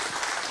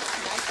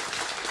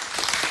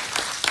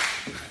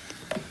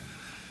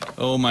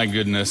Oh my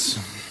goodness.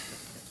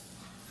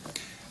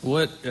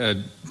 What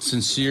a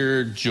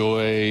sincere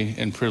joy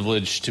and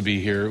privilege to be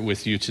here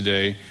with you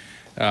today.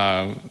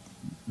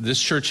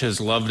 This church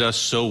has loved us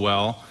so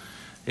well.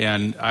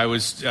 And I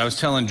was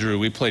telling Drew,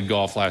 we played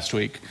golf last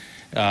week.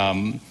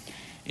 And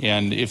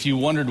if you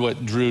wondered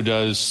what Drew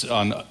does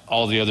on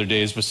all the other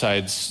days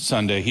besides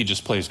Sunday, he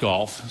just plays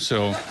golf.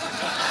 So,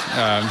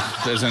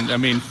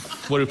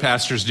 what do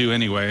pastors do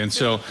anyway? And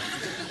so,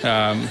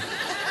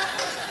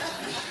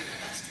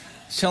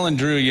 telling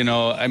Drew,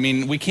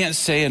 we can't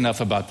say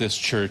enough about this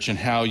church and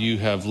how you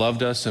have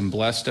loved us and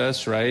blessed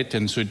us, right?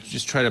 And so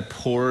just try to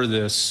pour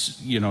this,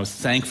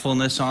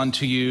 thankfulness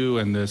onto you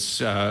and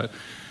this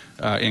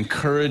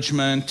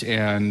encouragement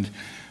and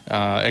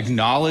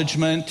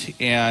acknowledgement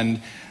and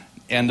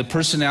the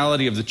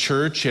personality of the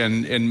church,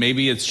 and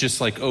maybe it's just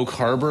like Oak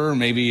Harbor,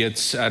 maybe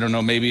it's, I don't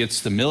know, maybe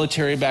it's the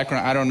military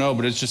background, I don't know,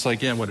 but it's just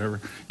like, yeah,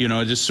 whatever,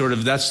 just sort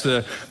of, that's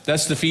the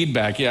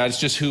feedback, yeah, it's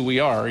just who we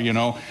are,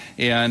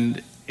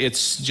 and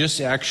it's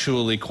just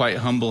actually quite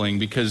humbling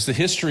because the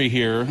history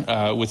here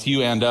with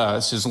you and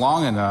us is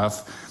long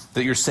enough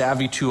that you're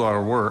savvy to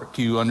our work.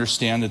 You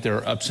understand that there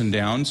are ups and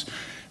downs.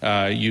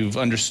 You've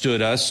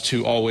understood us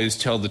to always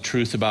tell the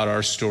truth about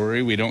our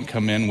story. We don't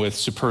come in with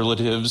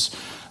superlatives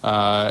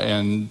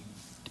and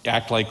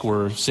act like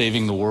we're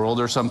saving the world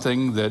or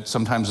something, that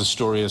sometimes the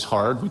story is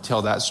hard. We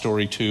tell that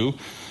story too.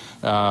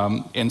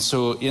 And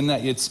so in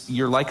that,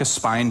 you're like a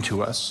spine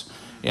to us,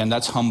 and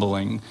that's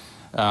humbling.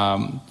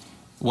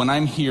 When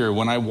I'm here,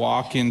 when I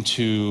walk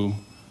into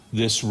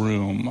this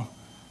room,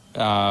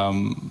 I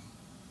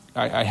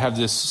have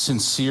this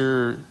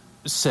sincere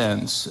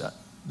sense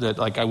that,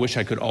 I wish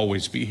I could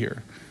always be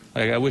here.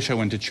 I wish I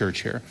went to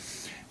church here.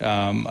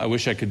 I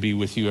wish I could be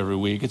with you every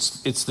week.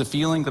 It's the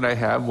feeling that I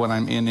have when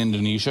I'm in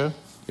Indonesia.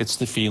 It's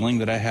the feeling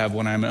that I have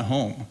when I'm at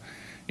home.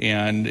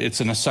 And it's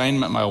an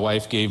assignment my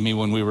wife gave me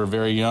when we were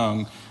very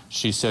young.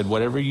 She said,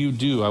 whatever you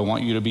do, I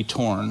want you to be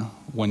torn.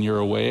 When you're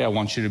away, I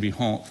want you to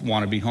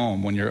want to be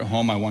home. When you're at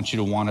home, I want you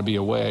to want to be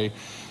away.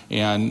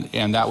 And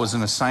that was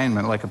an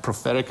assignment, like a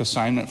prophetic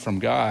assignment from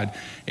God.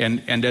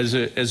 And as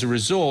a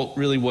result,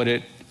 really what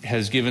it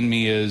has given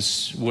me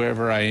is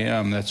wherever I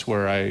am, that's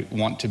where I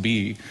want to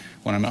be.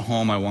 When I'm at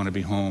home, I want to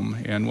be home.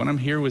 And when I'm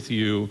here with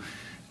you,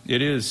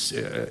 it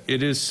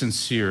is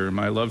sincere.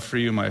 My love for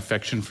you, my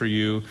affection for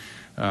you,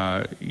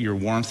 your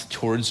warmth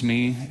towards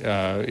me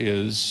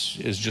is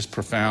just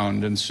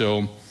profound. And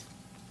so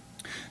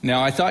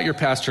now I thought your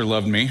pastor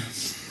loved me.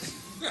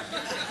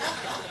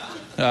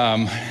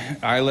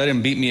 I let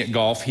him beat me at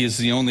golf. He is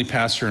the only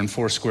pastor in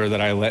Foursquare that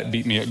I let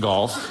beat me at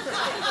golf.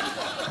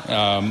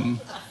 So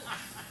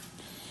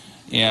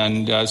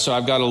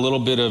I've got a little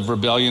bit of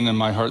rebellion in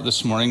my heart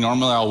this morning.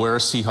 Normally I'll wear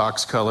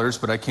Seahawks colors,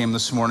 but I came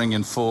this morning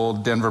in full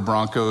Denver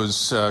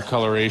Broncos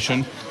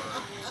coloration.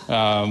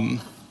 I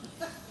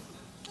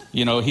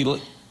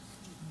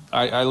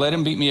let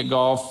him beat me at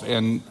golf,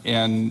 and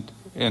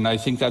I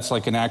think that's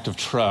like an act of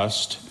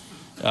trust.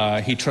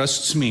 He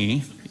trusts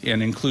me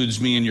and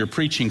includes me in your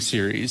preaching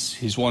series.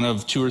 He's one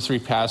of 2 or 3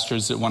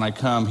 pastors that when I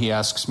come, he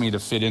asks me to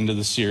fit into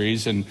the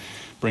series and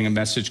bring a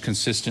message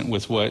consistent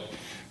with what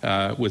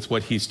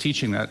he's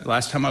teaching. That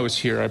last time I was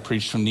here, I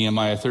preached from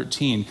Nehemiah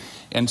 13.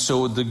 And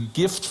so the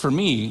gift for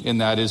me in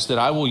that is that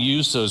I will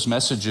use those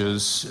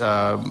messages.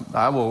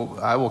 I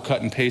will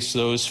cut and paste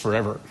those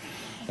forever.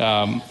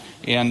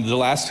 And the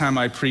last time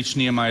I preached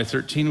Nehemiah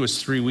 13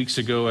 was 3 weeks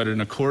ago at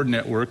an Accord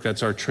Network.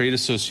 That's our trade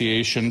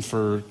association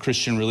for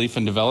Christian relief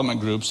and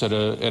development groups at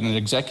an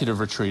executive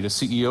retreat, a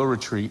CEO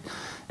retreat.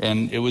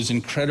 And it was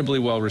incredibly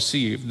well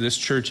received. This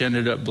church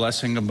ended up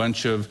blessing a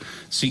bunch of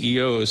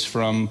CEOs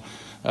from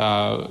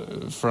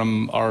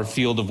our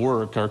field of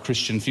work, our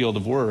Christian field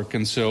of work.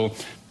 And so,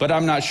 but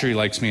I'm not sure he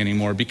likes me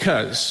anymore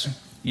because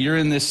you're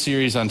in this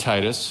series on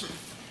Titus.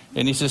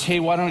 And he says, hey,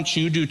 why don't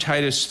you do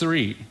Titus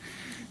 3?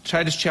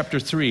 Titus chapter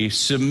 3,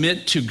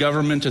 submit to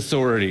government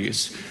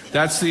authorities.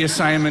 That's the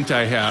assignment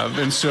I have.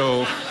 And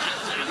so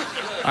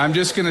I'm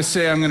just going to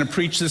say I'm going to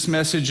preach this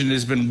message, and it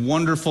has been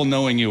wonderful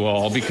knowing you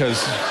all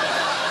because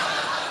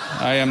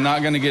I am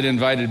not going to get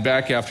invited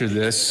back after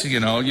this.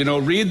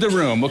 Read the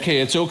room.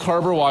 Okay, it's Oak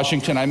Harbor,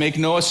 Washington. I make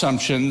no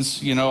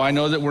assumptions. I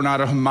know that we're not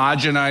a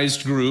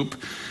homogenized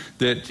group,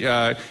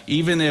 that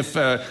even if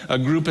a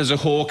group as a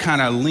whole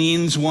kind of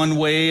leans one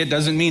way, it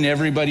doesn't mean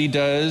everybody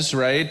does,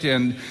 right?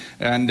 And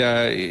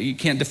you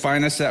can't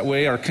define us that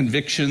way. Our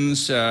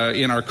convictions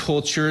in our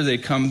culture, they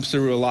come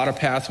through a lot of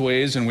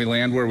pathways, and we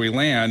land where we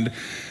land.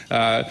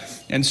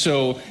 And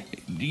so,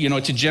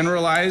 to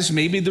generalize,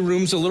 maybe the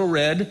room's a little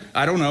red.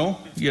 I don't know.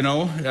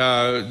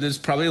 There's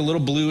probably a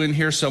little blue in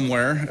here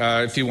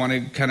somewhere if you want to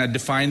kind of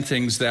define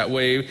things that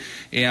way.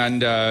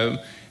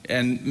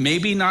 And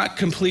maybe not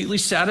completely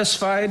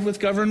satisfied with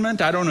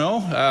government. I don't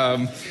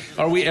know.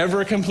 Are we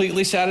ever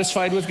completely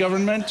satisfied with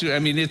government? I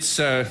mean, it's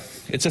a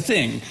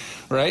thing,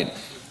 right?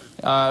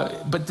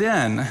 But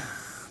then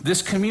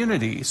this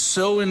community,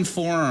 so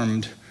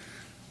informed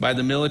by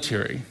the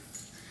military,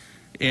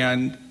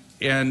 and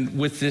and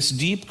with this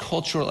deep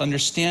cultural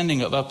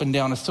understanding of up and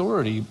down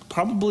authority,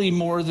 probably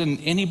more than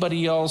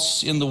anybody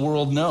else in the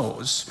world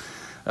knows.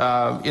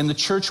 In the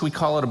church, we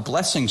call it a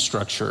blessing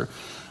structure.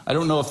 I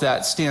don't know if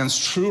that stands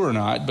true or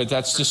not, but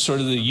that's just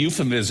sort of the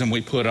euphemism we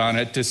put on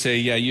it to say,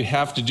 yeah, you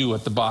have to do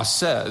what the boss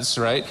says,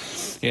 right?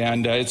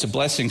 And it's a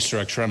blessing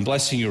structure. I'm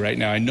blessing you right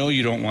now. I know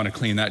you don't want to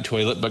clean that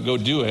toilet, but go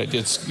do it.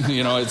 It's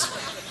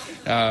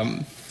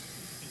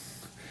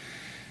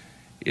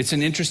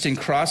an interesting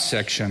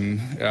cross-section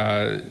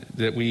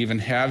that we even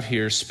have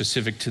here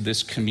specific to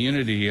this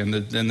community, and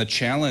the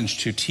challenge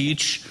to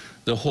teach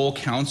the whole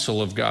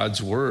counsel of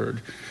God's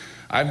Word.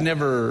 I've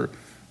never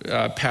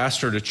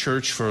pastored a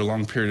church for a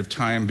long period of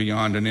time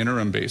beyond an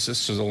interim basis.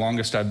 So the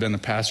longest I've been a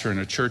pastor in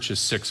a church is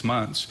 6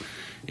 months.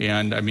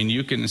 And I mean,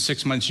 in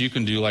 6 months, you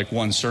can do like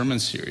one sermon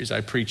series.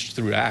 I preached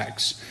through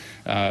Acts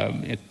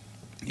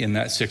in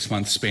that 6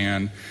 month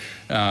span.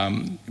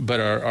 But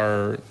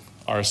our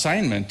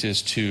assignment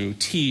is to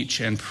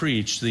teach and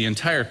preach the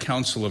entire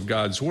counsel of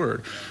God's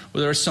Word. Well,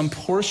 there are some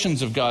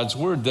portions of God's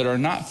Word that are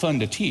not fun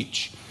to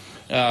teach.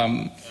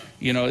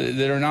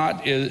 That are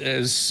not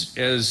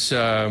as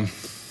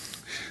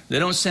they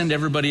don't send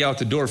everybody out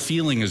the door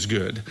feeling as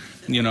good,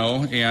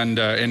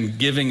 and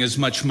giving as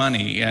much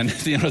money and,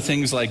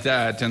 things like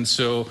that. And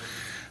so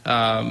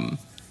the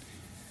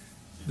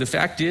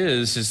fact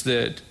is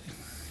that,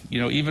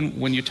 even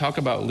when you talk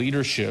about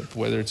leadership,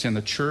 whether it's in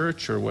the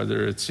church or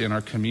whether it's in our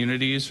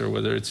communities or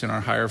whether it's in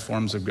our higher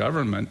forms of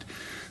government,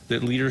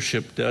 that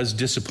leadership does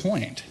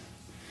disappoint.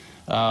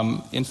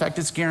 In fact,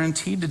 it's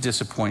guaranteed to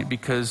disappoint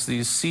because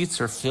these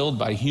seats are filled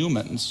by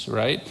humans,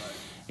 right?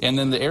 And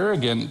then the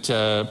arrogant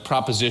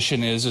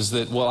proposition is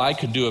that, well, I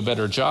could do a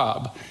better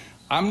job.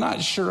 I'm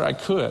not sure I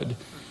could.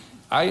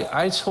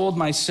 I told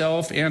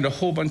myself and a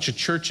whole bunch of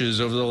churches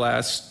over the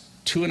last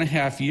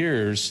 2.5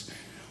 years,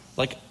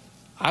 like,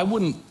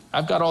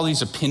 I've got all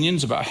these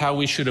opinions about how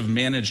we should have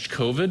managed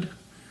COVID.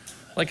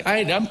 Like,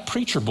 I'm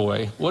preacher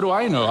boy. What do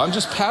I know? I'm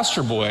just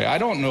pastor boy. I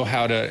don't know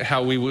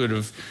how we would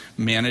have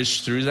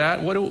managed through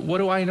that. What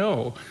do I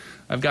know?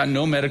 I've got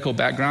no medical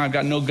background. I've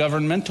got no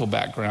governmental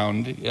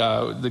background.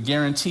 The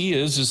guarantee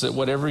is that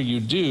whatever you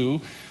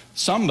do,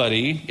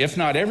 somebody, if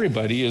not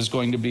everybody, is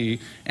going to be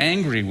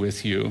angry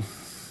with you.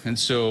 And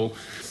so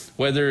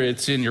whether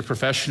it's in your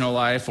professional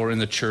life or in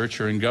the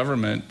church or in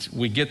government,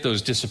 we get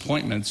those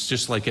disappointments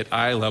just like at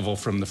eye level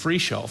from the free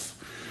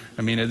shelf.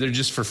 I mean, they're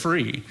just for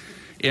free.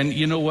 And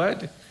you know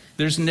what?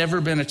 There's never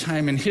been a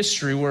time in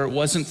history where it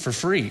wasn't for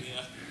free.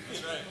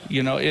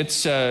 Yeah.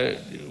 It's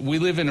we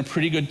live in a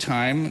pretty good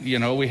time.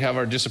 We have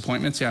our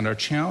disappointments and our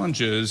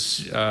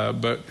challenges,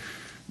 but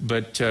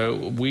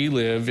we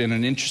live in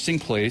an interesting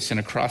place in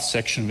a cross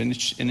section of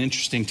an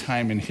interesting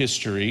time in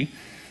history,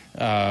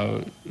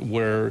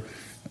 where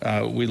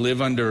we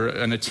live under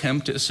an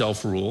attempt at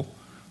self-rule,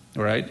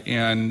 right?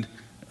 And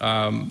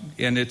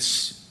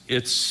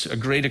it's a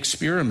great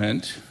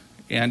experiment,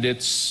 and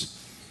it's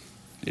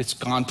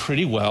gone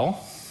pretty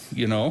well,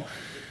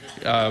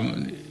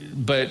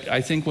 But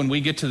I think when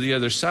we get to the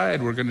other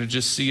side, we're going to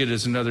just see it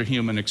as another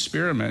human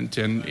experiment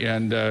and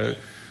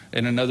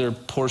another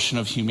portion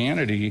of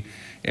humanity.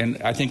 And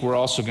I think we're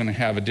also going to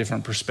have a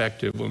different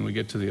perspective when we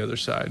get to the other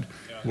side.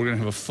 Yeah. We're going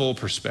to have a full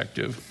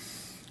perspective.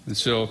 And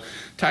so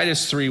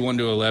Titus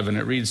 3:1-11,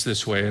 it reads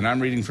this way, and I'm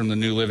reading from the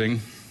New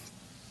Living.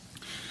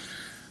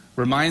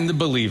 Remind the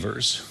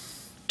believers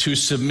to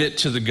submit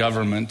to the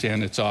government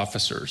and its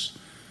officers.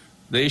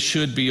 They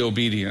should be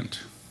obedient,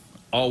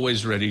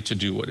 always ready to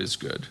do what is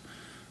good.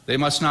 They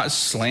must not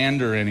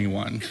slander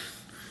anyone.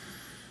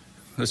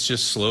 Let's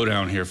just slow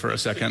down here for a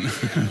second.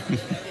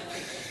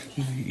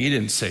 He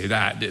didn't say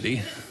that, did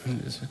he?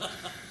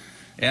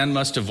 And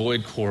must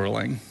avoid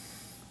quarreling.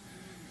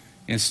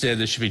 Instead,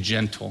 they should be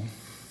gentle.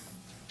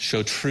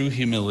 Show true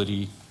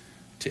humility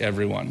to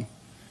everyone.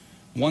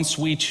 Once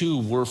we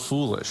too were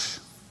foolish.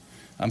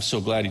 I'm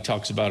so glad he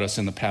talks about us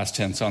in the past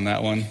tense on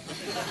that one.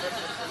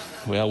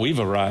 Well, we've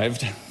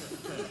arrived.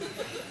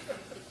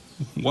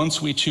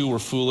 Once we too were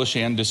foolish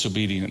and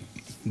disobedient.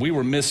 We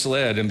were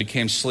misled and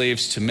became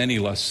slaves to many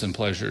lusts and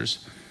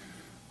pleasures.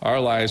 Our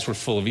lives were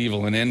full of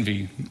evil and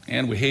envy,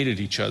 and we hated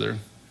each other.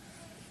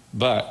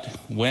 But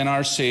when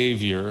our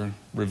Savior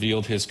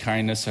revealed his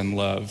kindness and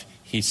love,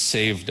 he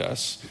saved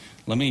us.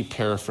 Let me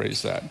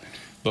paraphrase that.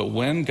 But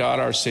when God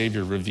our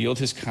Savior revealed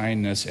his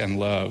kindness and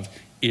love,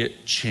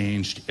 it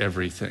changed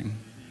everything.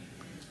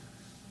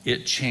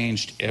 It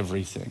changed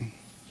everything.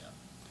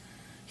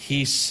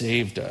 He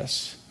saved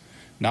us.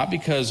 Not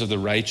because of the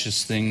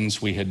righteous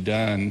things we had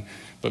done,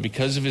 but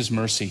because of his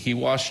mercy. He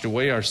washed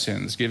away our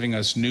sins, giving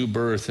us new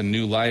birth and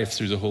new life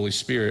through the Holy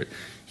Spirit.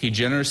 He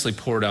generously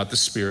poured out the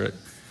Spirit.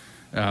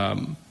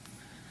 I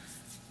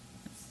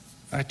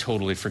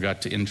totally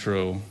forgot to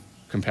intro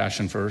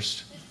Compassion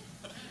First.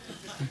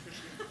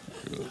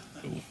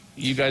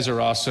 You guys are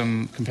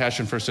awesome.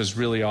 Compassion First does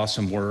really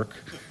awesome work.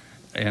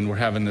 And we're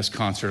having this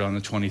concert on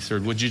the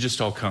 23rd. Would you just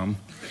all come?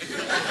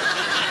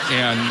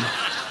 And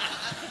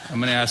I'm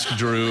going to ask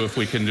Drew if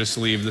we can just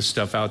leave the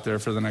stuff out there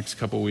for the next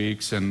couple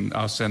weeks, and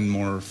I'll send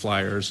more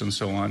flyers and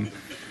so on.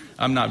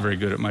 I'm not very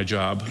good at my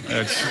job.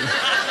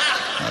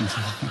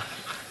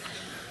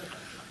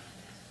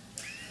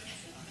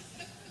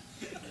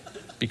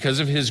 Because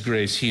of his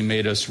grace, he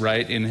made us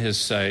right in his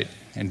sight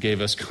and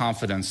gave us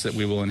confidence that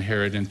we will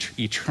inherit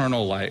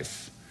eternal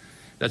life.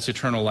 That's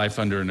eternal life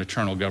under an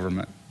eternal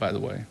government, by the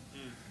way.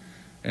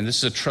 And this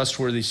is a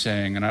trustworthy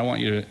saying, and I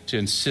want you to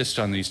insist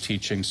on these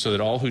teachings so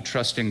that all who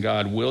trust in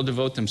God will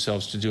devote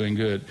themselves to doing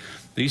good.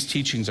 These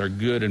teachings are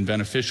good and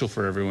beneficial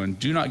for everyone.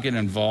 Do not get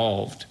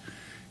involved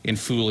in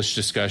foolish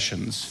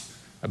discussions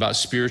about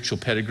spiritual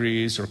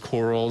pedigrees or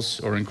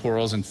in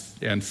quarrels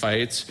and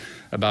fights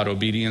about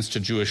obedience to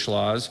Jewish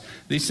laws.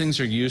 These things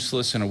are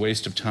useless and a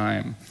waste of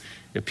time.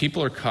 If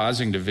people are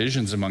causing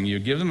divisions among you,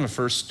 give them a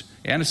first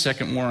and a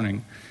second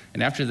warning.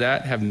 And after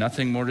that, have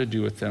nothing more to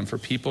do with them. For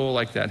people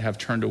like that have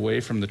turned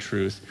away from the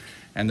truth,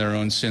 and their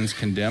own sins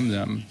condemn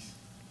them.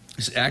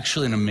 It's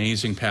actually an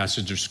amazing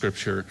passage of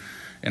Scripture,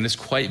 and it's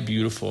quite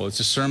beautiful.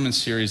 It's a sermon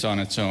series on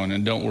its own,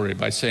 and don't worry,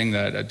 by saying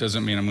that, it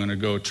doesn't mean I'm going to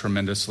go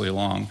tremendously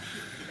long.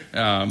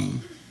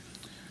 But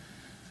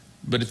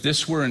if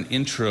this were an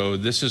intro,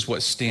 this is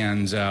what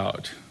stands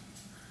out.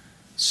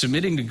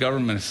 Submitting to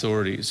government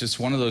authorities, it's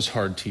one of those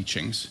hard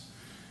teachings.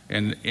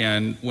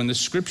 And when the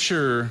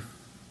Scripture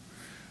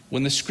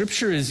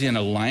is in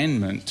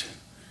alignment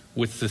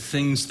with the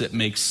things that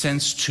make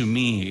sense to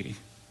me,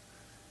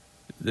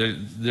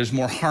 there's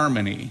more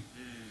harmony.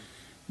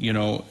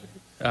 When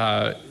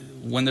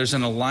there's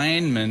an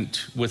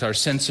alignment with our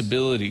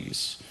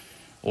sensibilities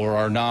or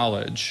our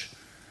knowledge,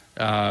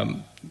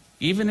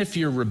 even if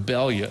you're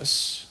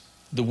rebellious,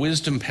 the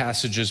wisdom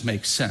passages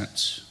make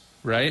sense,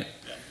 right?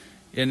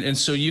 And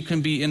so you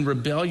can be in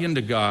rebellion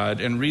to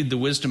God and read the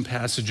wisdom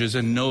passages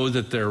and know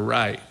that they're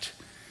right.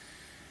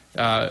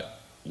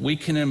 We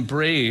can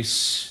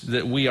embrace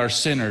that we are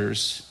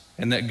sinners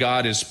and that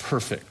God is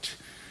perfect,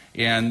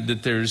 and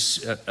that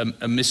there's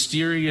a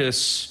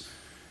mysterious,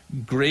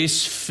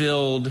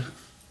 grace-filled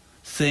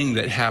thing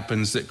that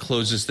happens that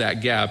closes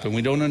that gap, and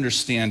we don't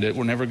understand it.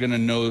 We're never going to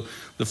know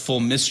the full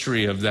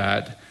mystery of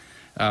that,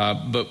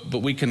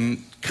 but we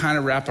can kind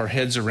of wrap our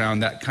heads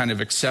around that kind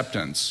of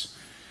acceptance.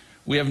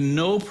 We have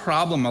no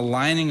problem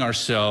aligning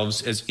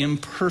ourselves as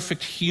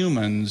imperfect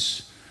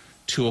humans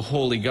to a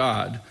holy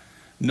God,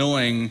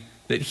 knowing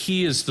that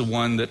he is the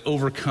one that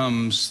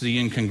overcomes the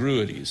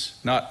incongruities,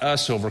 not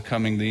us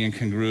overcoming the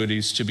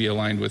incongruities to be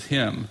aligned with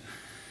him.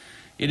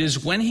 It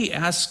is when he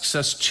asks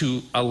us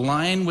to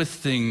align with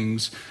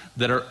things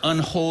that are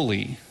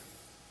unholy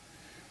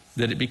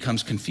that it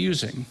becomes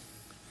confusing.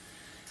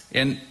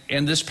 And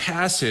this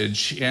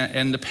passage,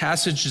 and the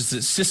passages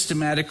that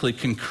systematically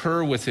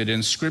concur with it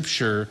in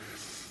Scripture,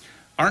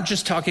 aren't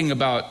just talking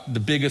about the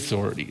big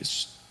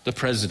authorities, the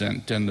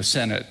president and the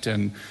Senate,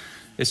 and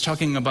it's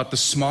talking about the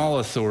small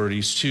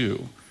authorities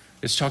too.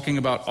 It's talking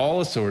about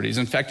all authorities.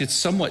 In fact, it's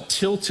somewhat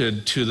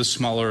tilted to the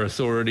smaller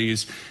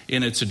authorities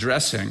in its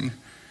addressing.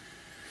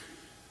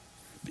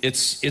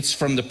 It's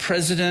from the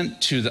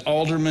president to the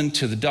alderman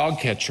to the dog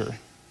catcher.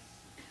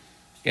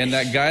 And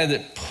that guy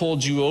that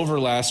pulled you over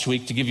last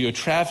week to give you a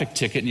traffic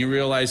ticket, and you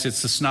realize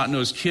it's the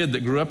snot-nosed kid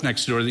that grew up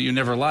next door that you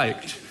never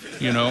liked.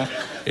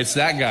 It's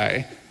that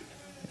guy.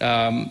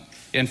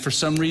 And for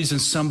some reason,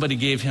 somebody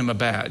gave him a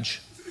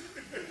badge.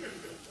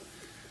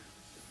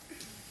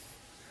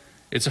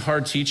 It's a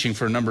hard teaching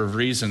for a number of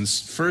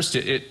reasons. First,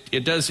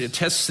 it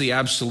tests the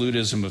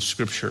absolutism of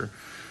Scripture.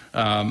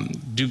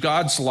 Do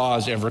God's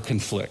laws ever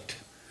conflict?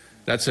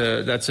 That's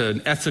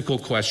an ethical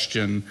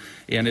question,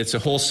 and it's a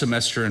whole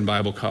semester in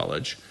Bible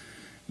college.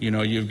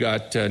 You've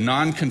got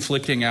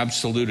non-conflicting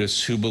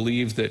absolutists who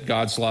believe that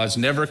God's laws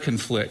never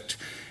conflict,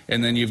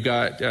 and then you've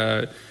got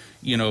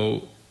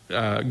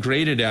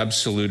graded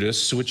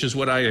absolutists, which is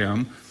what I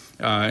am.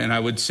 And I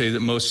would say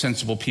that most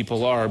sensible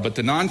people are. But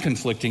the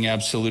non-conflicting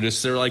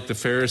absolutists, they're like the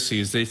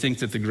Pharisees. They think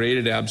that the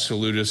graded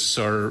absolutists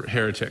are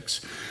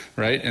heretics,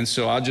 right? And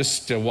so I'll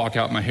just walk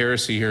out my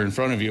heresy here in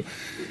front of you.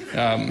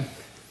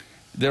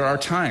 There are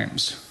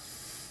times,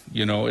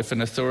 if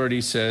an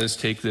authority says,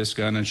 take this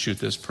gun and shoot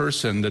this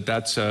person,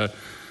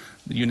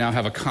 you now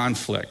have a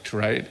conflict,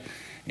 right?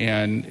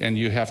 And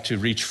you have to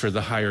reach for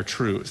the higher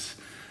truth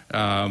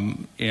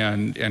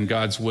and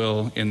God's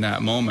will in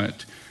that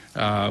moment.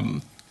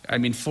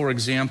 For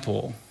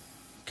example,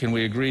 can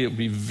we agree it would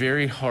be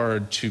very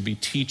hard to be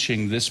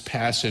teaching this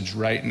passage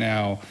right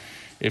now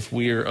if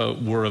we're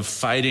of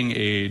fighting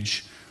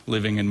age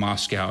living in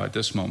Moscow at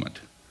this moment,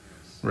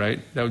 right?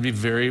 It'd be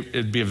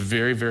a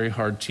very, very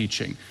hard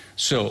teaching.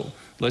 So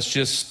let's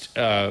just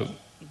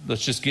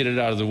get it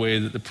out of the way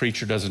that the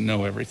preacher doesn't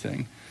know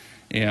everything,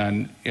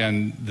 and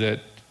that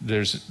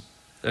there's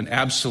an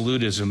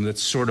absolutism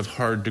that's sort of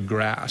hard to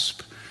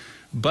grasp,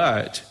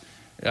 but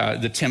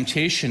the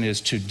temptation is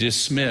to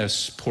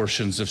dismiss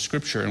portions of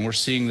Scripture, and we're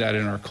seeing that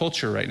in our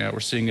culture right now. We're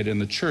seeing it in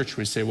the church.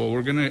 We say, well,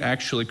 we're going to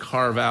actually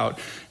carve out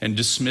and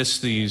dismiss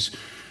these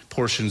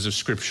portions of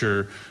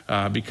Scripture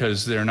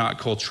because they're not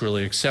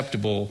culturally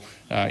acceptable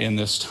in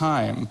this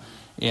time,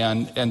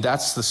 and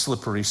that's the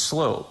slippery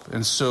slope.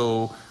 And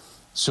so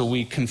So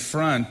we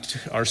confront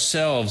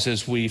ourselves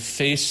as we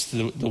face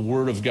the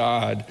Word of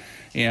God.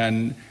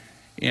 And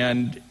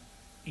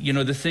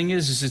the thing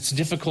is it's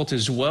difficult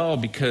as well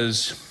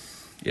because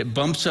it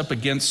bumps up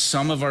against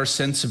some of our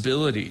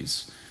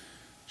sensibilities.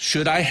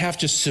 Should I have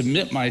to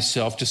submit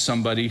myself to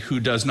somebody who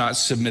does not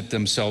submit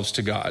themselves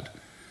to God?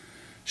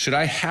 Should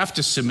I have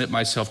to submit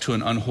myself to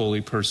an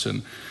unholy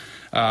person?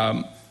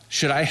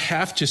 Should I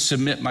have to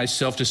submit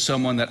myself to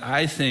someone that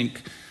I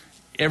think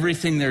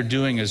everything they're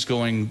doing is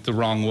going the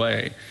wrong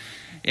way?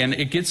 And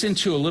it gets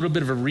into a little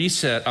bit of a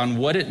reset on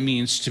what it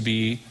means to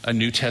be a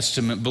New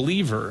Testament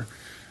believer,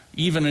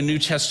 even a New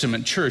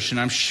Testament church. And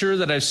I'm sure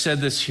that I've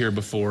said this here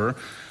before.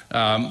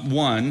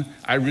 One,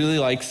 I really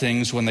like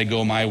things when they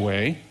go my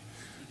way.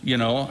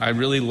 I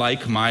really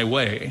like my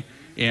way.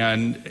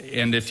 And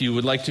if you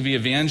would like to be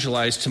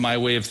evangelized to my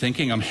way of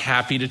thinking, I'm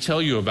happy to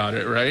tell you about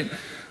it, right?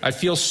 I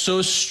feel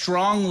so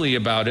strongly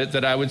about it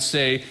that I would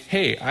say,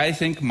 hey, I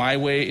think my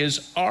way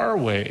is our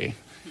way.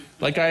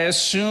 Like I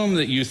assume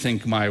that you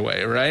think my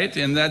way, right?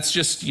 And that's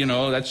just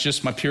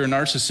my pure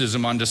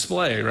narcissism on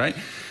display, right?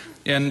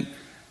 And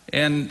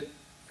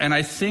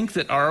I think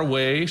that our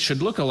way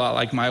should look a lot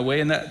like my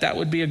way, and that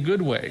would be a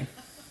good way,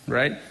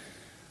 right?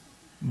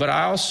 But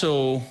I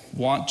also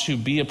want to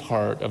be a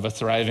part of a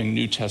thriving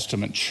New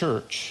Testament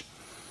church.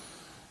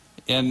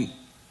 And,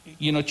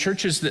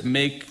 churches that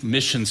make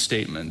mission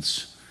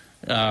statements,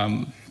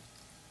 9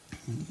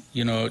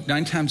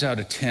 times out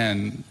of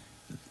 10,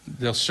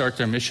 they'll start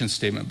their mission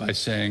statement by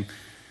saying,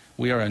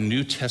 we are a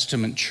New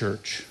Testament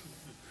church,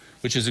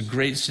 which is a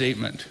great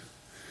statement.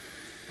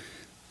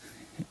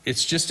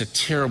 It's just a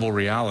terrible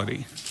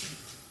reality,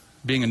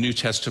 being a New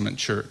Testament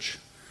church.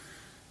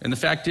 And the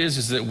fact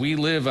is that we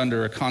live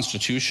under a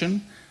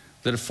constitution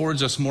that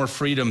affords us more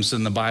freedoms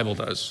than the Bible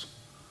does.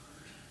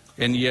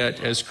 And yet,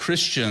 as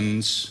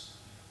Christians,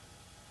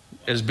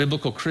 as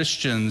biblical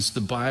Christians,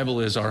 the Bible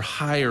is our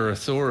higher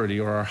authority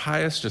or our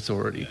highest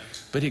authority.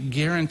 But it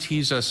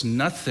guarantees us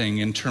nothing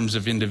in terms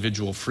of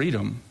individual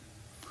freedom.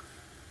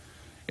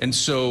 And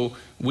so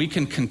we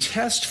can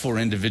contest for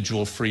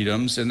individual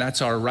freedoms, and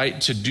that's our right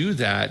to do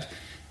that,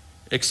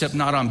 except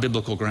not on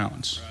biblical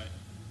grounds. Right.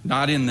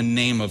 Not in the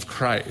name of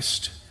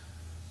Christ.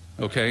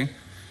 Okay?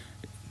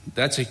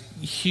 That's a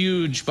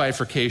huge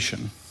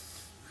bifurcation.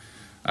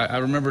 I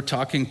remember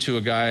talking to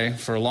a guy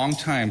for a long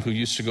time who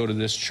used to go to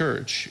this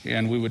church,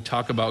 and we would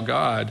talk about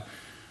God,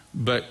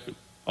 but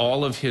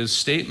all of his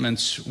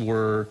statements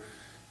were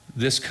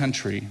this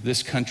country,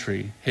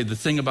 hey, the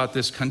thing about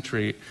this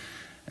country.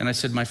 And I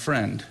said, my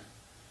friend,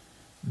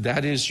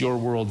 that is your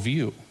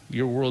worldview.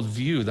 Your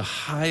worldview, the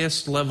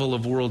highest level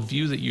of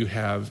worldview that you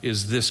have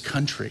is this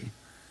country.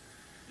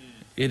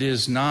 It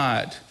is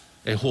not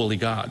a holy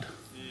God.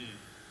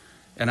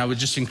 And I would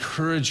just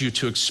encourage you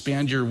to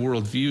expand your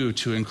worldview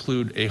to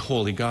include a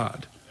holy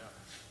God,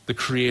 the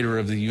creator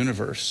of the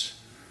universe.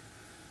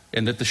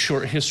 And that the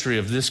short history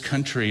of this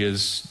country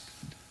is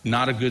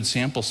not a good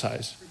sample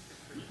size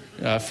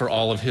for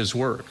all of his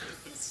work.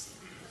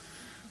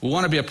 We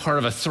want to be a part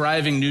of a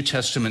thriving New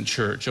Testament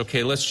church.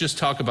 Okay, let's just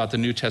talk about the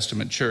New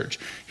Testament church.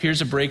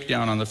 Here's a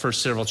breakdown on the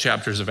first several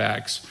chapters of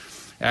Acts.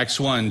 Acts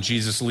 1,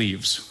 Jesus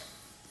leaves.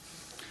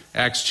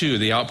 Acts 2,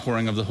 the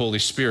outpouring of the Holy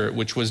Spirit,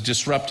 which was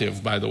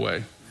disruptive, by the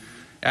way.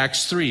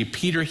 Acts 3,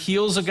 Peter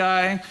heals a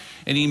guy,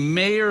 and he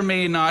may or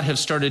may not have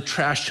started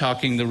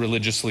trash-talking the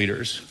religious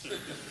leaders.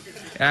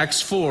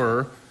 Acts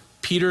 4,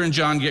 Peter and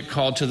John get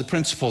called to the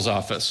principal's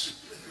office.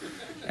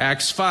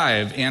 Acts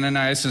 5,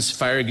 Ananias and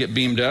Sapphira get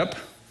beamed up,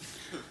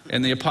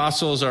 and the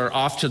apostles are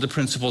off to the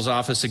principal's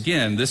office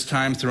again, this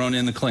time thrown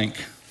in the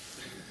clink.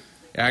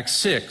 Acts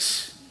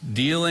 6,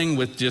 dealing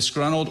with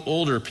disgruntled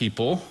older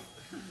people,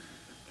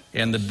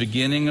 and the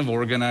beginning of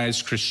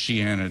organized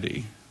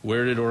Christianity.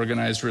 Where did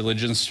organized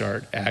religion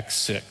start? Acts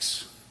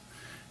 6.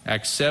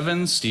 Acts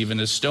 7, Stephen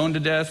is stoned to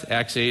death.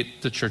 Acts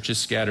 8, the church is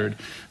scattered.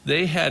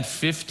 They had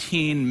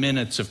 15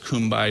 minutes of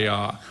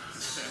kumbaya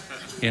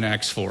in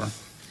Acts 4.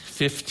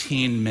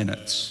 15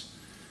 minutes.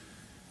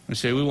 We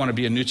say we want to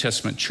be a New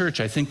Testament church.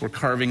 I think we're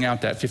carving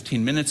out that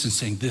 15 minutes and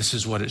saying this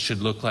is what it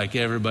should look like.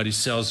 Everybody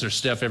sells their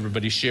stuff.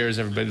 Everybody shares.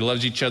 Everybody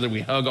loves each other. We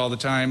hug all the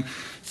time.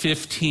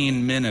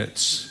 15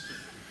 minutes.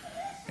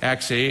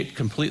 Acts 8,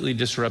 completely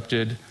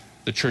disrupted.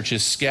 The church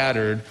is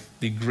scattered.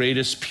 The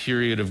greatest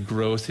period of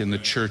growth in the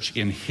church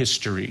in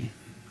history.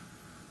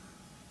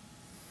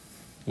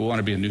 We want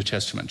to be a New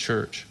Testament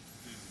church.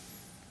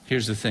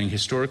 Here's the thing.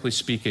 Historically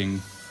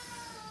speaking,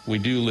 we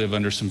do live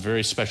under some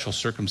very special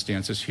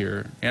circumstances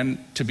here.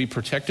 And to be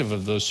protective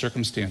of those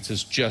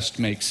circumstances just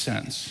makes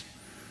sense.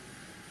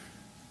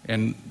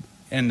 And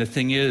the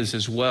thing is,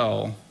 as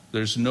well,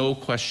 there's no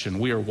question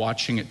we are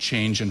watching it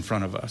change in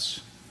front of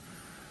us.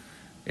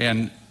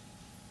 And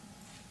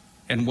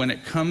when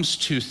it comes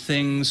to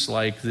things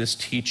like this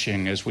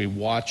teaching, as we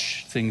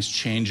watch things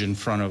change in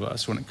front of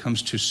us, when it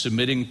comes to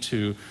submitting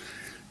to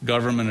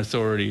government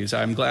authorities,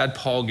 I'm glad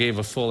Paul gave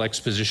a full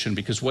exposition,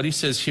 because what he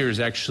says here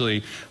is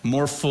actually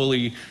more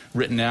fully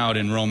written out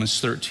in Romans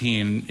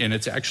 13, and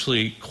it's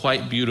actually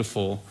quite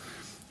beautiful.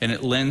 And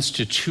it lends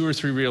to 2 or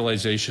 3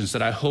 realizations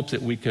that I hope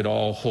that we could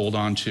all hold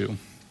on to.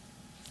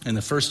 And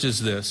the first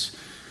is this: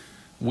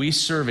 we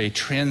serve a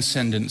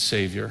transcendent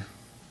Savior.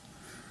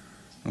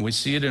 And we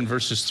see it in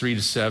verses 3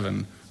 to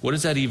 7. What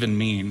does that even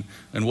mean?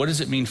 And what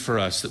does it mean for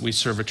us that we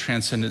serve a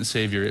transcendent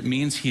Savior? It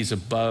means he's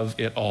above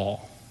it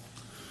all.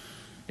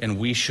 And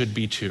we should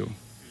be too.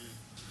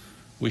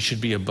 We should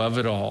be above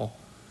it all.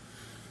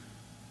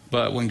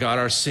 But when God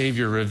our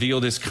Savior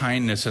revealed his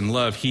kindness and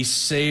love, he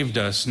saved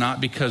us not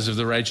because of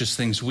the righteous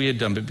things we had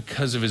done, but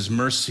because of his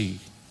mercy.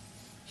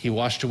 He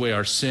washed away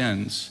our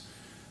sins.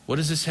 What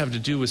does this have to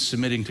do with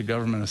submitting to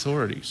government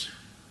authorities?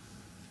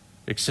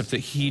 Except that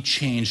he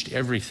changed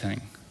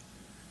everything.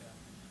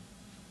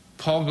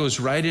 Paul goes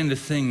right into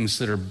things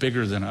that are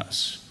bigger than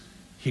us.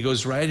 He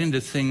goes right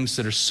into things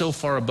that are so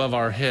far above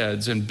our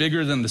heads and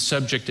bigger than the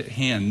subject at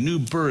hand. New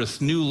birth,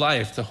 new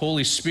life, the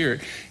Holy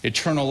Spirit,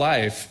 eternal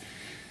life.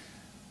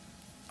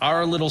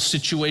 Our little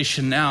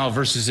situation now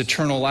versus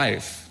eternal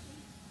life.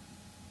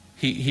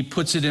 He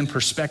puts it in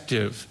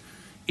perspective,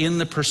 in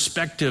the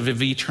perspective of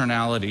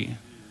eternality.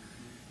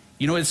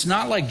 You know, it's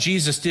not like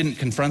Jesus didn't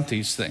confront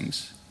these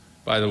things,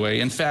 by the way.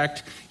 In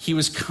fact, he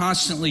was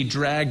constantly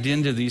dragged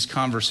into these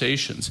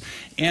conversations.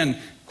 And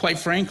quite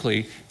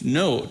frankly,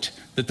 note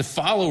that the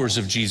followers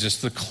of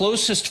Jesus, the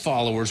closest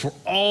followers, were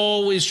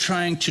always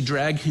trying to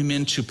drag him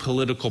into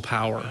political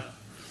power.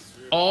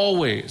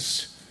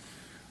 Always.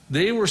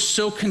 They were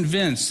so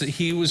convinced that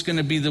he was going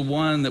to be the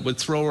one that would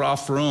throw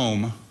off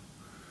Rome,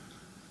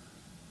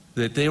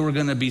 that they were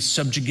going to be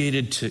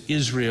subjugated to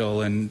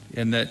Israel, and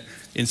that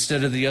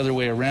instead of the other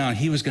way around,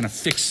 he was going to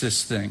fix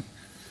this thing.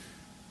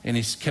 And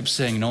he kept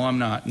saying, no, I'm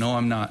not, no,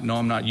 I'm not, no,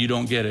 I'm not, you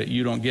don't get it,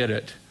 you don't get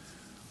it.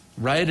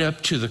 Right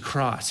up to the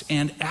cross.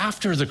 And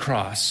after the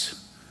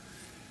cross,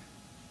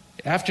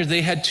 after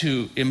they had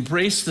to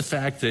embrace the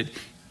fact that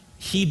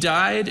he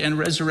died and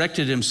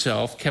resurrected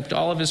himself, kept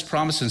all of his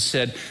promises, and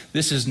said,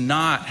 this is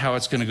not how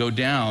it's going to go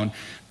down.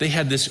 They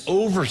had this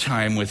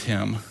overtime with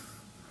him.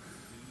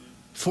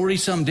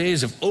 40-some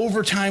days of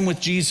overtime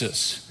with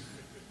Jesus.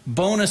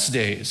 Bonus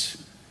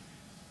days.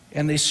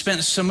 And they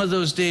spent some of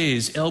those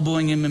days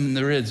elbowing him in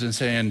the ribs and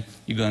saying,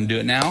 you going to do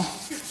it now?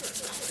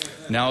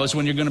 Now is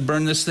when you're going to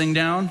burn this thing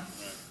down?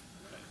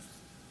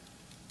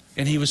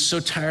 And he was so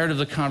tired of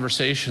the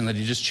conversation that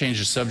he just changed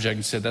the subject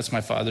and said, that's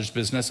my Father's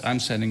business. I'm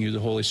sending you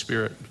the Holy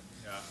Spirit.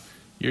 Yeah.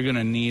 You're going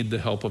to need the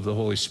help of the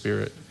Holy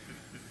Spirit.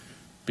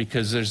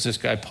 Because there's this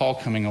guy, Paul,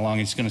 coming along.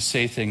 He's going to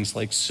say things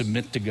like,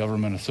 submit to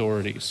government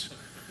authorities.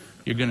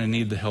 You're going to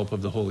need the help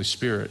of the Holy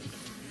Spirit.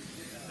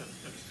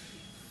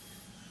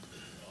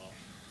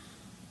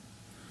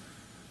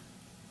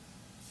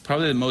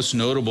 Probably the most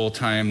notable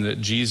time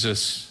that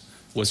Jesus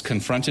was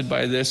confronted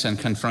by this and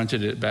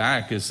confronted it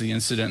back is the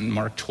incident in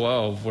Mark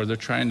 12, where they're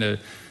trying to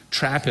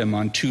trap him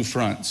on 2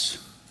 fronts.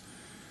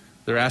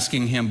 They're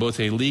asking him both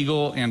a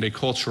legal and a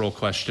cultural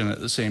question at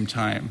the same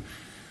time.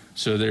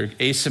 So they're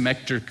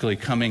asymmetrically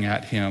coming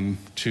at him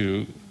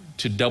to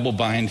double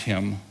bind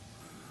him.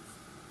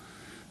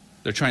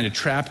 They're trying to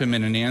trap him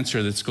in an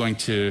answer that's going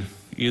to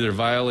either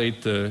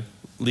violate the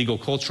legal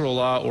cultural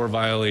law or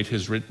violate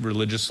his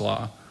religious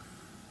law.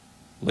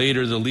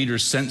 Later, the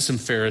leaders sent some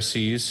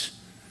Pharisees.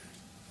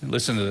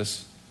 Listen to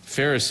this.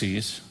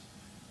 Pharisees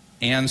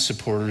and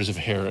supporters of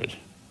Herod.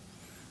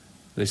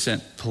 They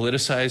sent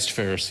politicized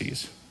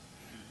Pharisees,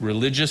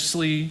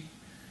 religiously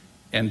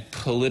and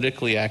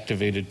politically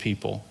activated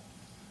people.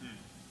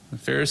 The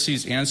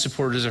Pharisees and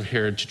supporters of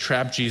Herod to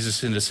trap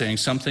Jesus into saying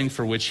something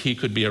for which he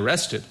could be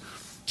arrested.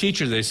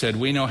 Teacher, they said,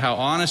 we know how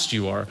honest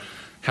you are,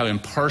 how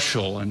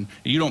impartial, and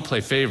you don't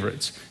play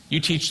favorites. You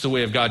teach the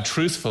way of God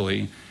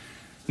truthfully.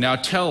 Now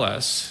tell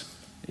us,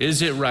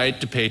 is it right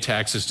to pay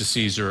taxes to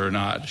Caesar or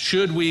not?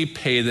 Should we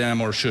pay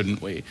them or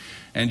shouldn't we?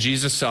 And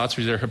Jesus saw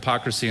through their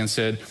hypocrisy and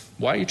said,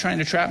 why are you trying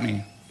to trap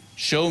me?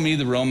 Show me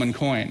the Roman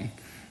coin,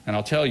 and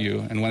I'll tell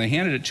you. And when they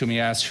handed it to me, he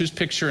asked, whose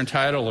picture and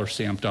title are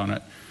stamped on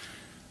it?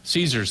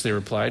 Caesar's, they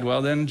replied.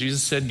 Well, then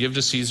Jesus said, give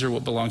to Caesar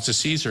what belongs to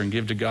Caesar and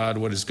give to God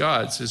what is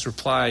God's. His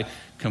reply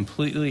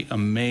completely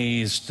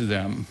amazed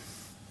them.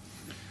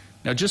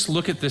 Now just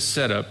look at this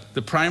setup.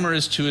 The primer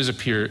is to his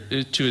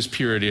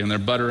purity, and they're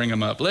buttering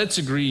him up. Let's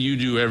agree you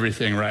do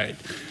everything right.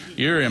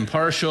 You're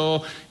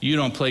impartial. You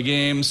don't play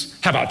games.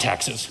 How about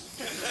taxes?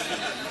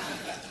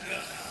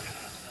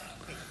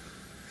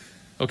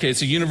 Okay,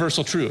 it's a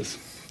universal truth.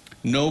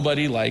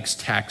 Nobody likes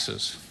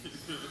taxes.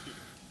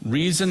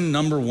 Reason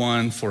number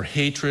 1 for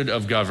hatred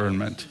of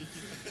government.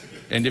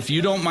 And if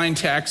you don't mind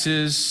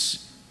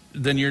taxes,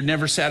 then you're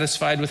never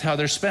satisfied with how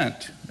they're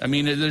spent. I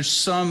mean, there's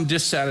some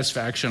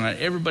dissatisfaction on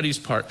everybody's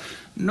part.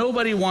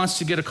 Nobody wants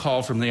to get a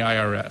call from the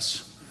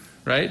IRS,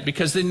 right?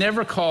 Because they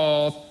never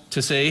call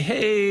to say,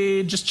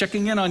 hey, just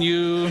checking in on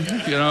you,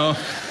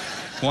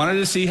 wanted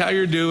to see how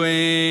you're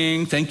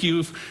doing. Thank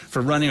you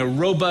for running a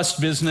robust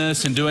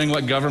business and doing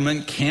what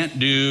government can't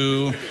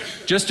do.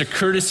 Just a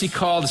courtesy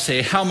call to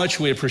say how much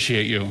we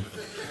appreciate you.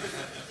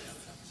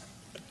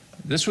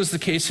 This was the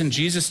case in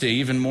Jesus' day,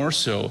 even more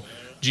so.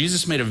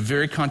 Jesus made a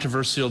very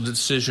controversial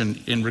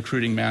decision in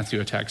recruiting Matthew,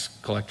 a tax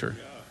collector.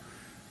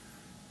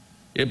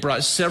 It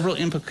brought several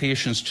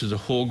implications to the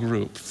whole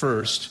group.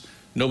 First,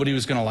 nobody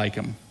was going to like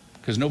him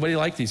because nobody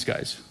liked these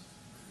guys.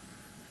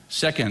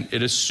 Second,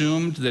 it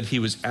assumed that he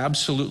was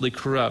absolutely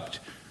corrupt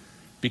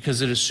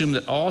because it assumed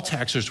that all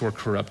taxers were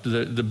corrupt.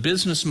 The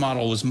business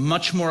model was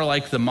much more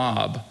like the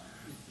mob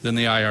than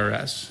the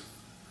IRS,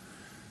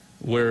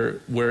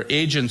 where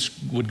agents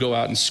would go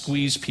out and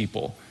squeeze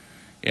people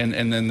and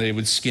then they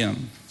would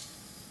skim.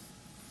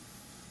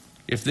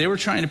 If they were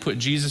trying to put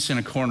Jesus in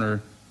a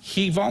corner,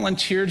 he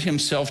volunteered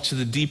himself to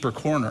the deeper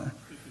corner.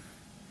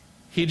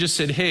 He just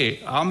said,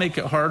 hey, I'll make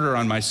it harder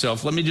on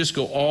myself. Let me just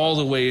go all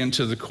the way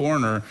into the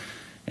corner,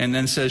 and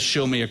then says,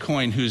 show me a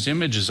coin whose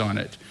image is on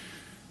it.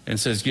 And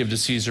says, give to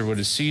Caesar what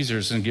is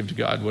Caesar's and give to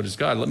God what is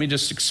God. Let me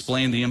just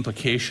explain the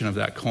implication of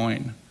that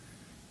coin.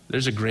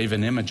 There's a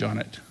graven image on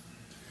it.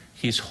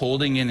 He's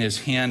holding in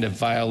his hand a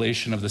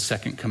violation of the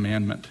second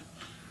commandment.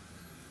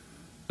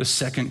 The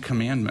second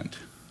commandment.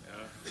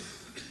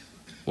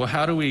 Well,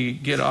 how do we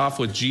get off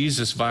with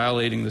Jesus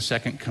violating the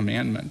second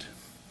commandment?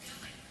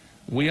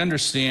 We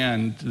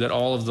understand that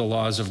all of the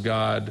laws of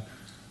God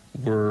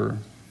were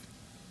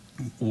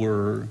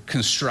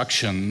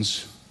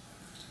constructions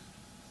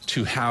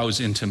to house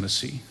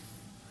intimacy.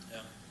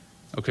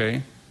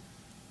 Okay?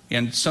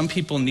 And some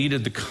people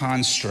needed the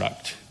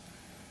construct.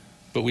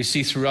 But we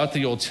see throughout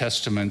the Old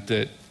Testament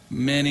that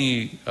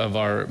many of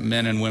our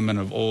men and women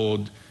of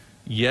old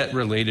yet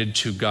related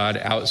to God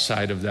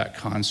outside of that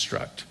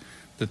construct,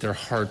 that their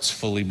hearts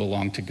fully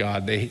belonged to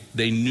God.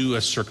 They knew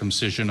a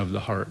circumcision of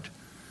the heart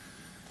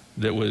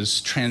that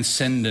was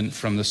transcendent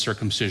from the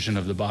circumcision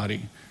of the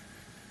body.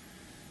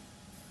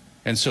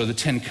 And so the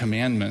Ten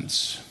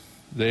Commandments,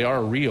 they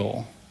are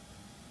real,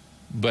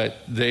 but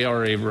they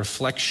are a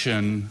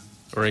reflection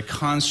or a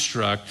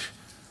construct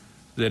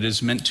that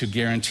is meant to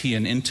guarantee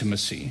an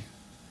intimacy.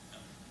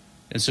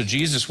 And so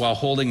Jesus, while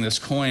holding this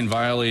coin,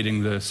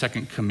 violating the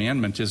second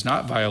commandment, is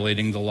not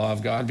violating the law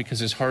of God because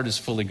his heart is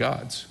fully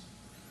God's.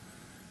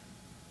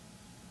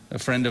 A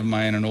friend of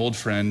mine, an old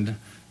friend,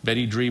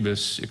 Betty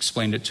Drebus,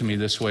 explained it to me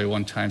this way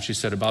one time. She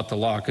said about the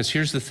law, because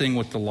here's the thing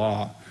with the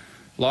law.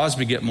 Laws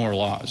beget more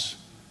laws.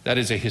 That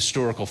is a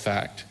historical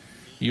fact.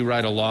 You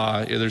write a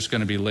law, there's going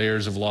to be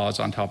layers of laws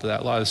on top of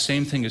that law. The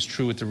same thing is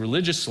true with the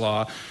religious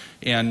law.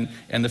 And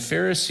the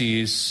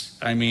Pharisees,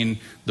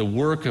 the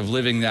work of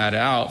living that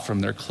out from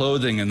their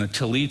clothing and the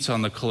tallits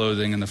on the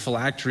clothing and the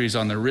phylacteries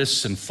on their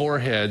wrists and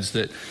foreheads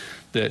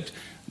that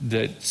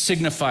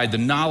signified the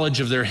knowledge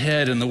of their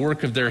head and the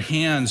work of their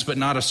hands, but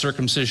not a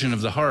circumcision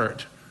of the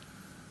heart.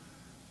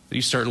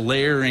 You start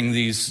layering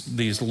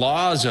these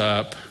laws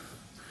up,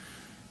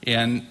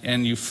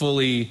 and you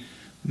fully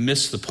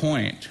miss the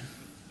point.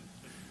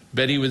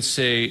 Betty would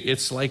say,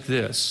 it's like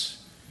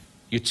this.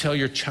 You tell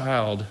your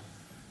child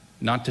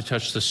not to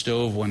touch the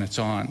stove when it's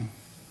on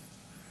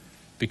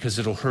because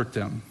it'll hurt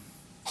them.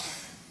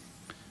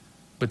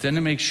 But then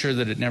to make sure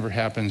that it never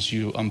happens,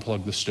 you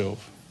unplug the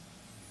stove.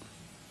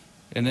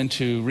 And then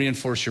to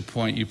reinforce your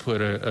point, you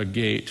put a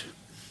gate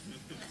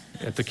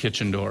at the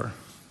kitchen door.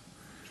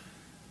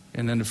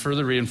 And then to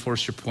further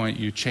reinforce your point,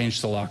 you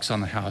change the locks on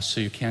the house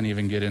so you can't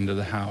even get into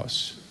the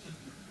house.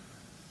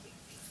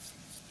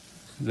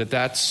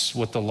 That's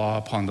what the law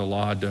upon the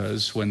law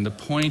does. When the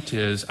point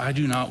is, I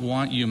do not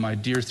want you, my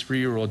dear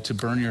 3-year-old, to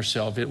burn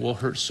yourself. It will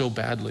hurt so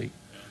badly.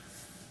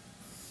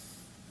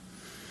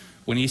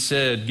 When he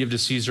said, give to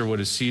Caesar what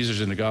is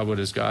Caesar's and to God what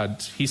is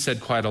God's, he said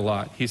quite a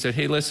lot. He said,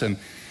 hey, listen,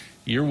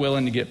 you're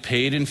willing to get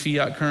paid in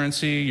fiat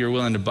currency. You're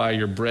willing to buy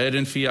your bread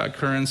in fiat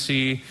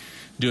currency,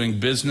 doing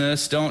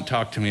business. Don't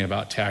talk to me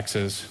about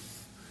taxes.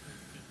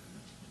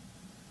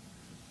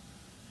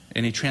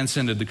 And he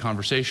transcended the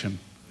conversation.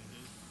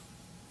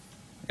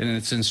 And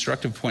it's an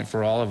instructive point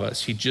for all of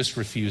us. He just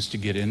refused to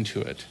get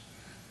into it.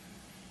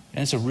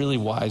 And it's a really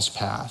wise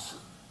path.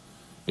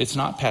 It's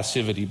not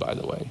passivity, by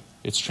the way.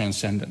 It's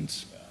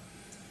transcendence.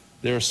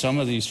 There are some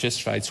of these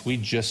fistfights we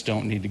just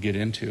don't need to get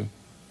into,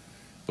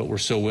 but we're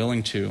so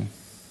willing to.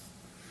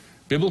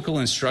 Biblical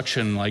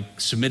instruction, like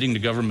submitting to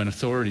government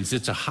authorities,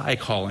 it's a high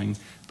calling,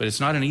 but it's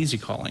not an easy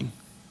calling.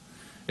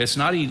 It's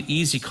not an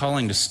easy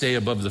calling to stay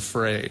above the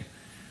fray.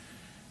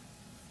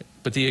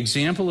 But the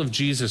example of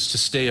Jesus to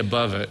stay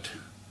above it,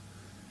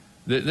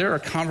 there are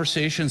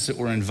conversations that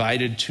we're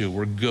invited to,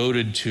 we're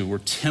goaded to, we're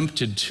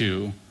tempted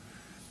to,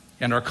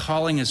 and our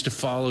calling is to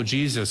follow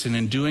Jesus, and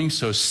in doing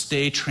so,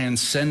 stay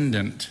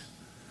transcendent.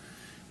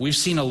 We've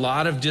seen a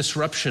lot of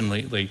disruption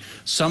lately.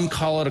 Some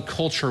call it a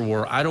culture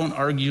war. I don't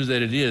argue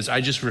that it is.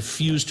 I just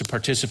refuse to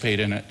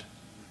participate in it.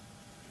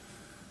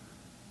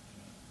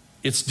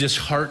 It's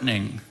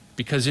disheartening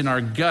because in our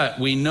gut,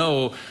 we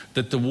know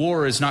that the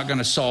war is not going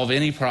to solve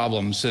any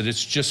problems, that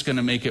it's just going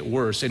to make it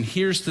worse. And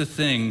here's the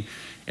thing,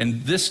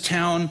 and this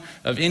town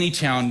of any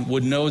town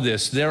would know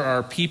this. There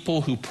are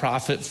people who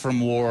profit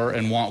from war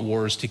and want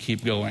wars to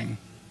keep going.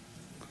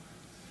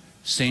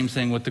 Same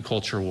thing with the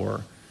culture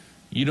war.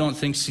 You don't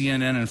think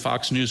CNN and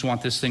Fox News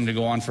want this thing to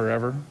go on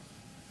forever?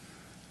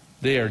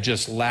 They are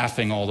just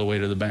laughing all the way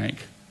to the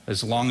bank,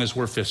 as long as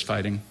we're fist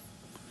fighting.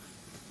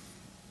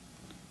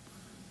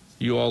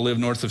 You all live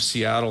north of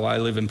Seattle. I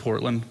live in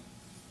Portland.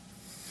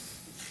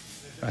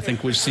 I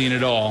think we've seen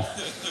it all.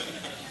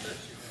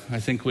 I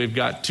think we've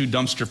got 2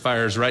 dumpster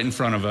fires right in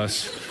front of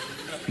us.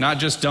 Not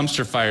just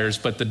dumpster fires,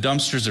 but the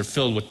dumpsters are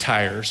filled with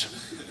tires.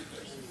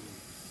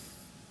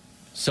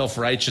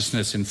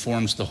 Self-righteousness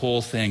informs the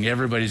whole thing.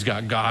 Everybody's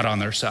got God on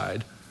their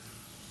side.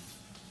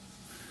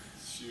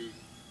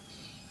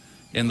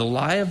 And the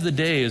lie of the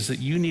day is that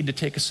you need to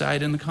take a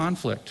side in the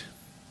conflict.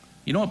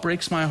 You know what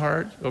breaks my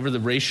heart over the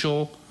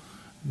racial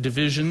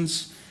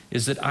divisions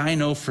is that I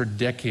know for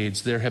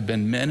decades there have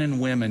been men and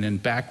women in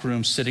back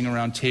rooms sitting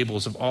around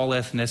tables of all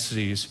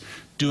ethnicities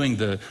doing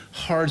the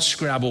hard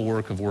scrabble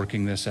work of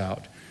working this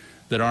out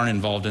that aren't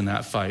involved in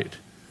that fight.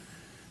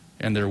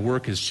 And their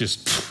work is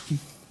just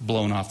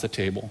blown off the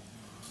table.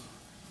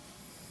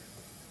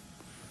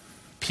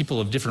 People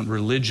of different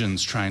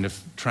religions trying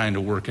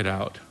to work it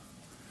out.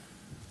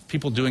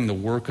 People doing the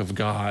work of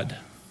God,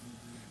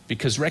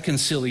 because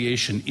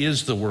reconciliation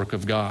is the work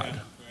of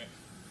God.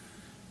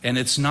 And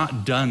it's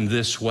not done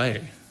this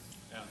way.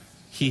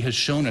 He has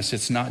shown us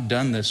it's not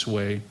done this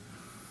way.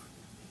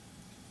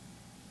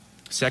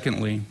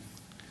 Secondly,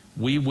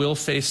 we will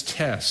face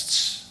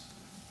tests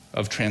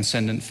of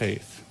transcendent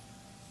faith.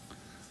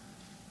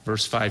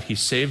 Verse 5, he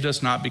saved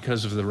us not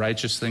because of the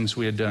righteous things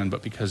we had done,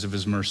 but because of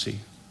his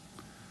mercy.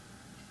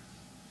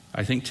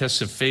 I think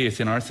tests of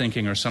faith in our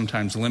thinking are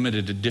sometimes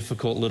limited to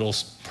difficult little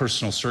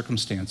personal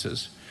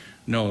circumstances.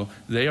 No,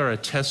 they are a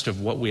test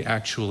of what we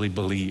actually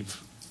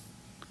believe.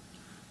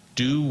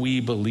 Do we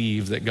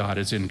believe that God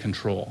is in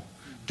control?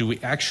 Do we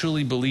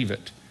actually believe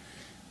it?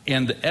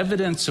 And the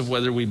evidence of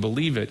whether we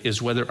believe it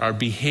is whether our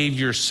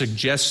behavior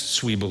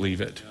suggests we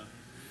believe it.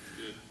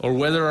 Or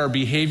whether our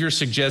behavior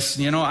suggests,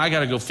 I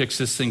got to go fix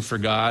this thing for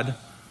God.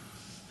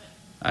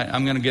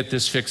 I'm going to get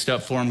this fixed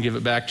up for him, give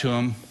it back to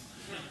him.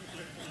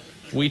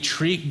 We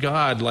treat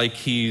God like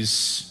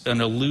he's an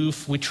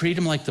aloof. We treat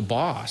him like the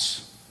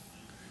boss.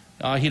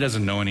 He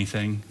doesn't know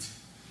anything.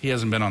 He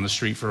hasn't been on the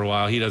street for a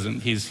while.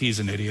 He's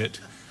an idiot.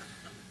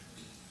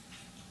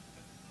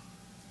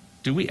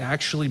 Do we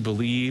actually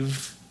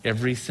believe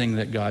everything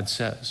that God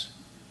says?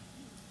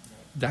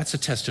 That's a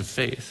test of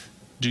faith.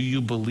 Do you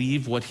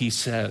believe what he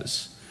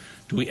says?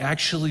 Do we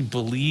actually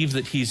believe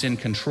that he's in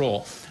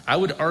control? I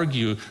would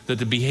argue that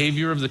the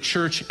behavior of the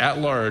church at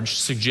large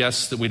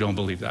suggests that we don't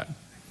believe that.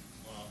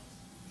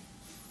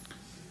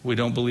 We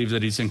don't believe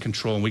that he's in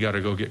control, and we got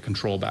to go get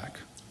control back.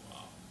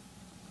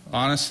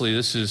 Honestly,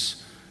 this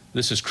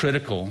is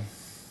critical,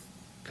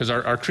 because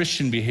our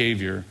Christian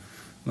behavior,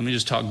 let me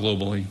just talk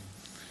globally,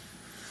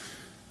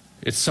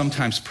 it's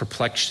sometimes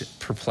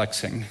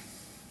perplexing,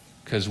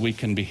 because we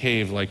can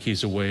behave like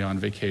he's away on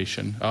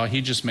vacation. Oh,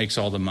 he just makes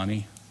all the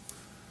money.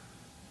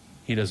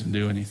 He doesn't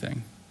do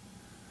anything.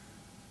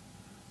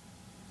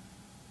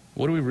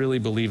 What do we really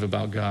believe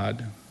about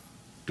God?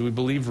 Do we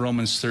believe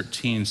Romans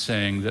 13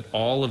 saying that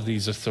all of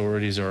these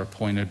authorities are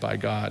appointed by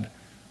God?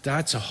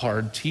 That's a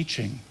hard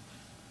teaching.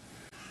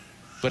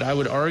 But I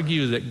would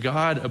argue that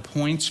God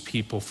appoints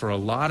people for a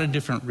lot of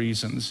different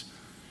reasons.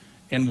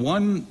 And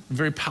one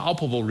very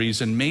palpable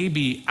reason may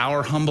be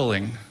our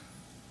humbling.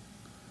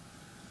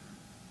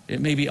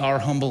 It may be our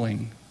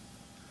humbling.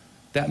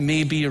 That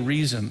may be a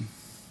reason.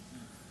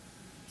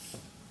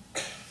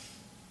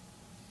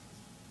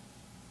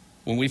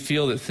 When we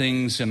feel that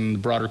things in the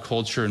broader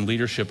culture and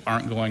leadership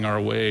aren't going our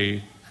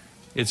way,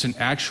 it's an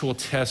actual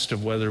test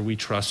of whether we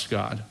trust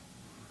God.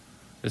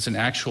 It's an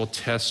actual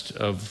test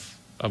of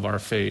our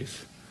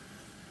faith.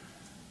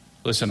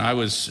 Listen,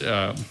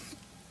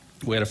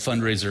 we had a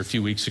fundraiser a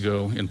few weeks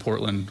ago in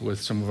Portland with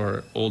some of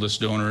our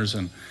oldest donors,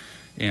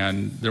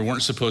 and there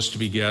weren't supposed to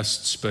be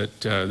guests,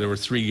 but there were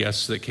 3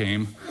 guests that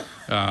came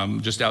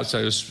just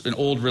outside. It was an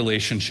old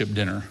relationship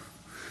dinner.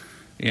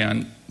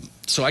 And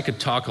so I could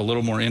talk a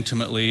little more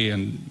intimately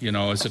and,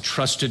 as a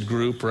trusted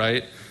group,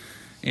 right?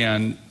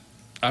 And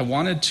I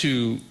wanted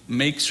to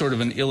make sort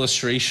of an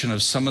illustration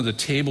of some of the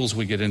tables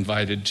we get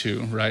invited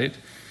to, right?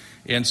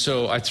 And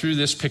so I threw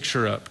this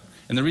picture up.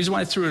 And the reason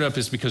why I threw it up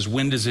is because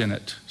Wind is in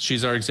it.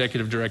 She's our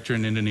executive director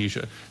in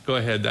Indonesia. Go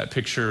ahead, that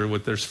picture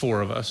there's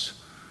 4 of us.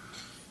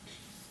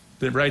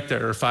 Right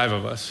there are 5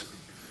 of us.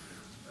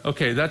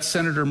 Okay, that's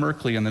Senator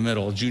Merkley in the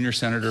middle, junior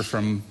senator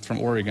from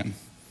Oregon.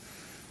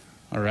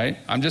 All right,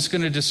 I'm just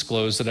going to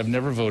disclose that I've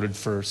never voted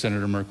for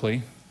Senator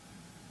Merkley,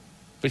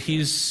 but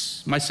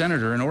he's my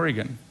senator in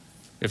Oregon.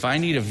 If I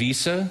need a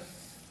visa,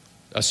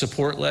 a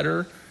support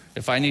letter,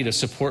 if I need a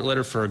support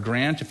letter for a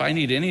grant, if I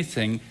need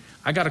anything,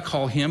 I got to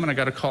call him and I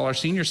got to call our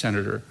senior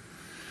senator.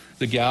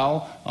 The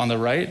gal on the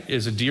right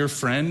is a dear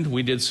friend.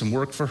 We did some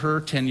work for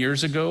her 10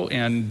 years ago,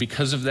 and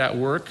because of that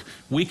work,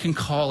 we can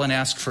call and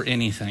ask for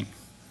anything.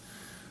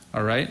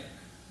 All right?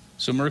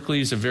 So Merkley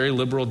is a very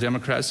liberal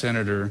Democrat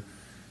senator.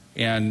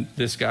 And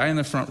this guy in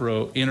the front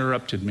row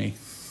interrupted me.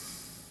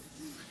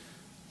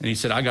 And he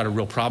said, I got a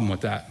real problem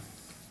with that.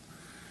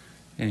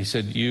 And he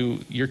said,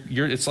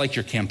 it's like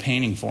you're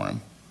campaigning for him.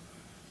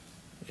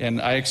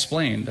 And I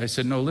explained. I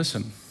said, no,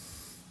 listen.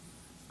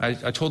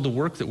 I told the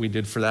work that we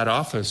did for that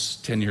office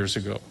 10 years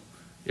ago.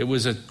 It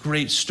was a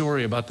great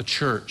story about the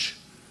church.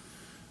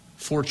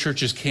 4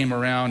 churches came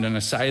around an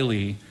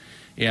asylee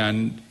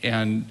and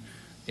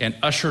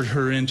ushered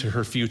her into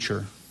her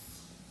future.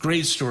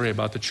 Great story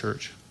about the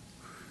church.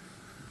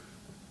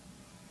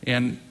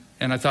 And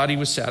I thought he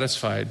was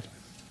satisfied.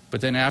 But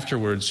then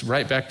afterwards,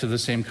 right back to the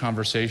same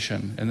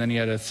conversation. And then he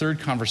had a third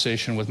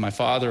conversation with my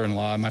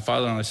father-in-law. And my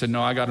father-in-law said,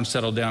 no, I got him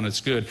settled down.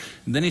 It's good.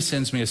 And then he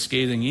sends me a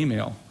scathing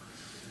email.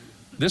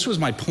 This was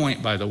my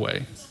point, by the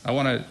way. I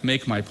want to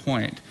make my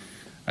point.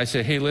 I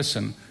say, hey,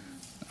 listen,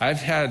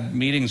 I've had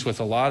meetings with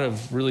a lot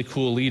of really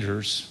cool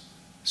leaders.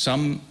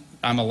 Some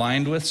I'm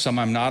aligned with, some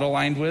I'm not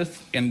aligned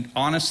with. And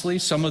honestly,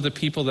 some of the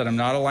people that I'm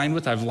not aligned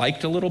with, I've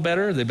liked a little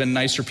better. They've been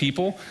nicer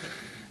people,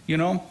 you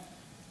know.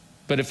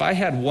 But if I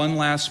had one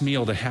last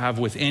meal to have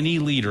with any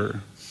leader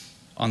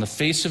on the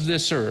face of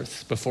this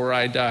earth before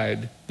I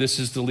died, this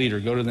is the leader.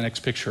 Go to the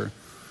next picture.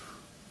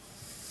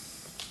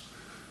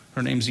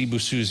 Her name's Ibu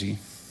Suzy.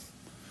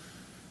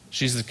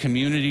 She's the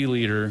community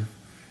leader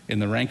in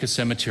the Ranka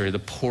Cemetery, the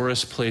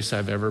poorest place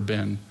I've ever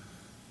been.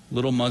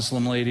 Little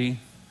Muslim lady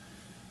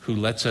who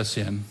lets us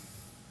in,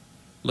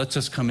 lets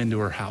us come into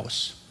her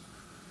house,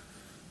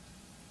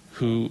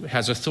 who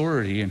has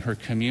authority in her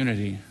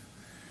community.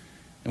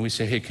 And we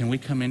say, hey, can we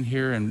come in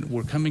here? And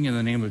we're coming in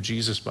the name of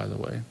Jesus, by the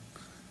way.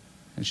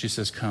 And she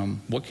says,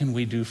 come. What can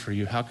we do for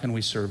you? How can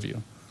we serve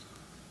you?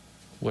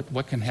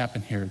 What can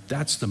happen here?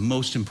 That's the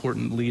most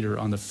important leader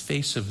on the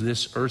face of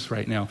this earth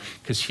right now.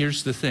 Because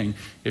here's the thing.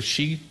 If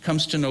she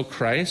comes to know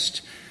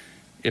Christ,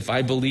 if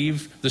I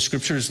believe the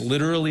scriptures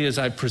literally as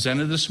I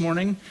presented this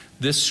morning,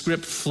 this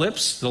script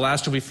flips. The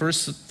last will be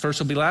first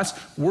will be last.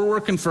 We're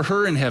working for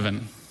her in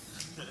heaven.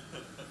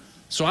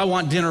 So I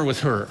want dinner with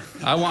her.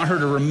 I want her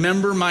to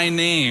remember my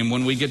name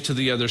when we get to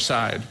the other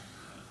side.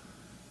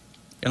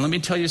 And let me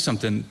tell you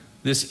something.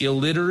 This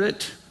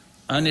illiterate,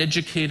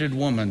 uneducated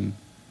woman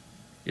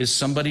is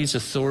somebody's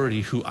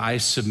authority who I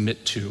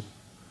submit to.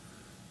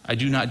 I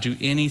do not do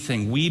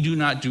anything. We do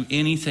not do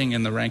anything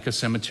in the Ranka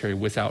Cemetery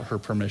without her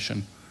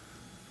permission.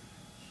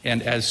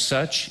 And as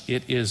such,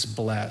 it is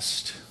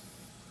blessed.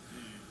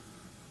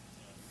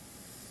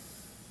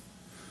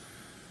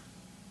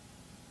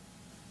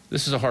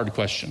 This is a hard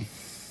question.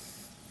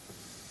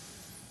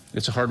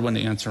 It's a hard one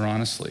to answer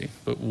honestly,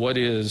 but what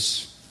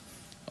is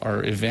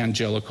our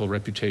evangelical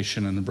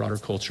reputation in the broader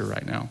culture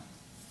right now?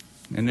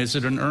 And is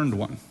it an earned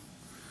one?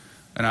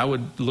 And I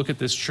would look at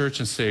this church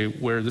and say,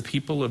 where the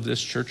people of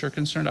this church are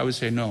concerned, I would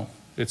say, no,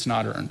 it's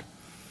not earned.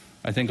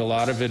 I think a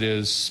lot of it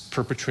is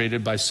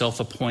perpetrated by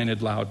self-appointed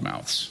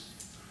loudmouths,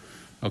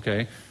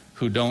 okay,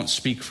 who don't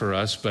speak for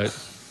us, but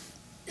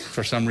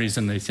for some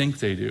reason they think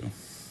they do.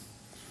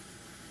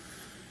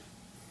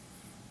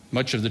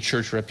 Much of the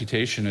church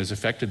reputation is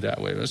affected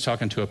that way. I was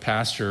talking to a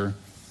pastor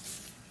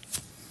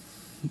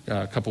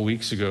a couple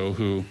weeks ago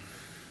who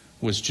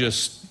was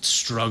just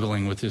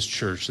struggling with his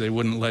church. They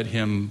wouldn't let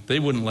him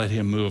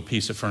move a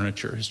piece of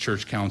furniture, his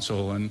church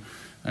council, and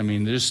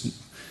they're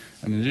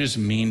just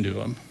mean to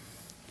him.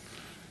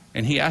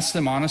 And he asked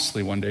them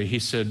honestly one day, he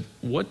said,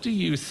 what do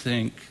you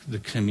think the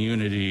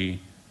community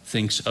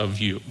thinks of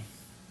you?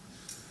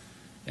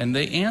 And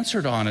they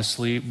answered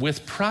honestly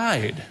with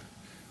pride.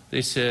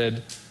 They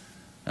said,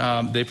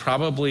 they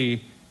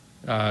probably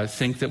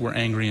think that we're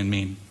angry and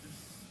mean.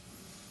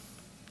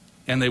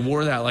 And they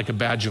wore that like a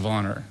badge of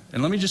honor.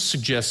 And let me just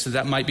suggest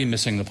that might be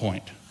missing the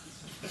point.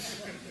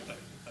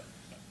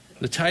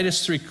 The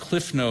Titus 3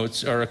 Cliff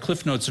Notes are a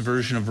Cliff Notes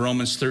version of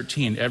Romans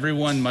 13.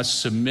 Everyone must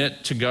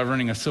submit to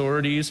governing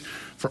authorities,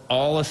 for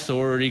all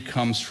authority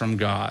comes from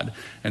God.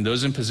 And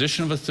those in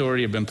position of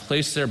authority have been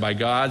placed there by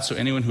God, so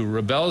anyone who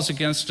rebels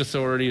against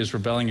authority is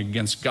rebelling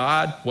against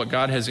God, what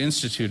God has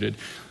instituted.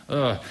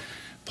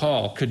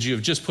 Paul, could you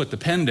have just put the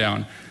pen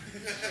down?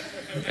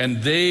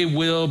 And they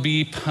will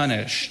be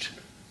punished.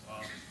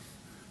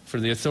 For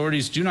the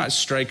authorities do not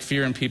strike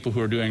fear in people who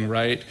are doing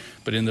right,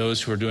 but in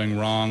those who are doing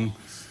wrong.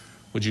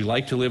 Would you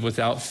like to live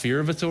without fear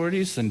of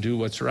authorities? Then do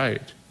what's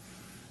right.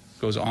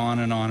 It goes on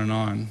and on and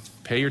on.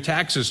 Pay your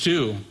taxes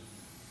too.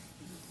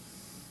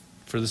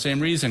 For the same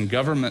reason,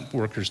 government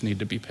workers need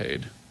to be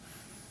paid.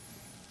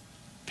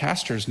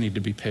 Pastors need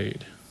to be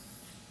paid,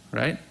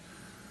 right?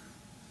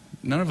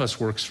 None of us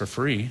works for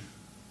free.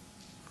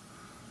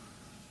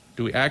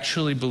 Do we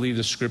actually believe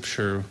the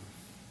scripture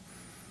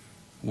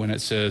when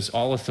it says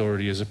all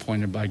authority is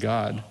appointed by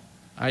God?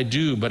 I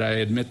do, but I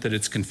admit that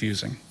it's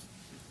confusing.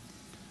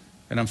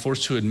 And I'm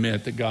forced to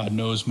admit that God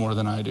knows more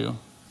than I do.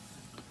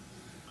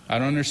 I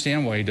don't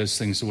understand why he does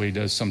things the way he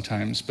does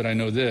sometimes, but I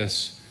know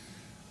this.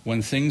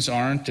 When things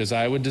aren't as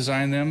I would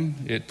design them,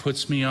 it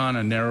puts me on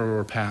a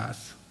narrower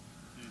path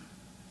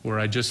where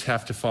I just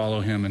have to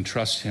follow him and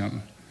trust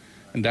him.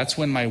 And that's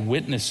when my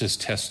witness is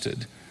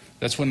tested.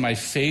 That's when my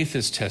faith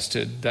is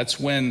tested. That's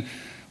when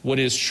what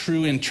is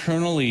true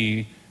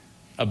internally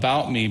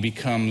about me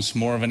becomes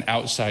more of an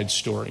outside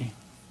story.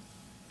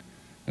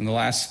 And the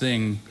last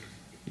thing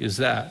is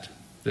that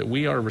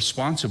we are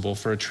responsible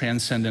for a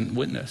transcendent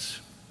witness.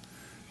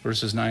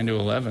 Verses 9 to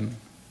 11.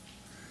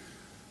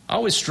 I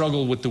always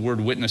struggled with the word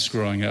witness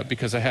growing up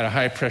because I had a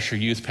high-pressure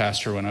youth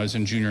pastor when I was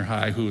in junior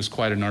high who was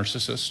quite a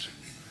narcissist.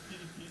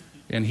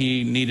 And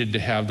he needed to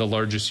have the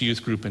largest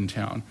youth group in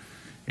town.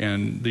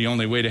 And the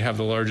only way to have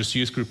the largest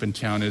youth group in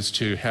town is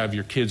to have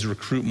your kids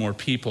recruit more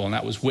people, and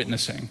that was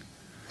witnessing.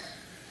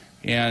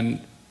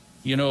 And,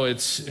 you know, I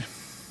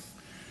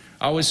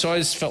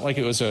always felt like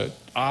it was an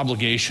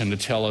obligation to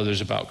tell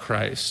others about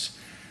Christ,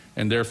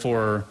 and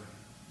therefore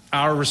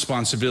our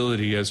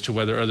responsibility as to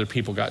whether other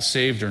people got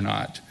saved or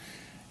not.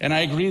 And I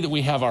agree that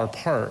we have our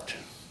part,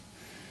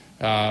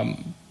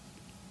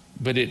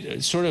 but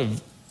it sort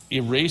of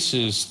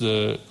erases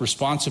the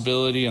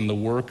responsibility and the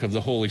work of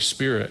the Holy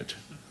Spirit.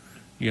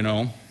 You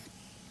know,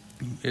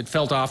 it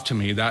felt off to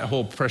me. That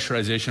whole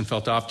pressurization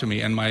felt off to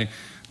me. And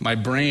my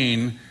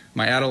brain,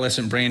 my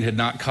adolescent brain had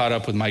not caught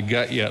up with my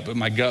gut yet, but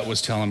my gut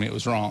was telling me it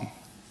was wrong.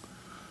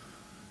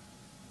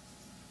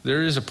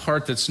 There is a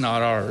part that's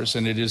not ours,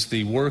 and it is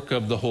the work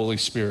of the Holy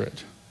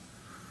Spirit.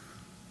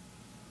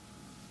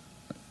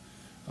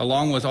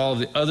 Along with all of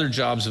the other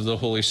jobs of the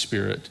Holy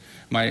Spirit.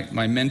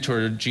 My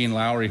mentor, Jean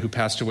Lowry, who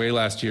passed away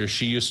last year,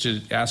 she used to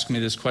ask me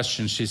this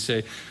question. She'd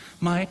say,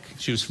 Mike,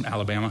 she was from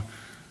Alabama,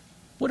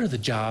 what are the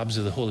jobs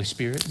of the Holy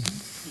Spirit?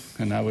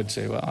 And I would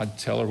say, well, I'd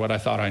tell her what I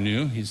thought I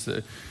knew. He's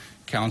the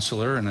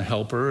counselor and the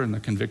helper and the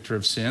convictor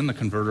of sin, the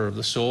converter of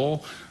the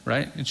soul,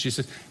 right? And she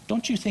said,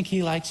 don't you think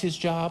he likes his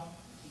job?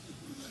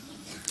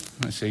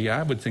 And I say, yeah,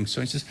 I would think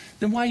so. He says,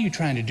 then why are you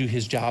trying to do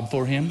his job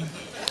for him?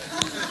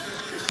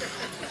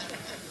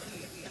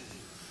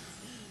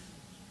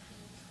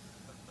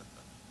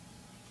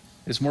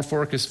 It's more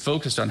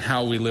focused on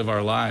how we live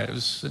our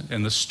lives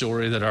and the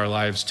story that our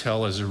lives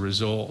tell as a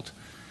result.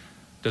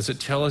 Does it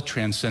tell a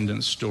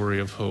transcendent story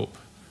of hope?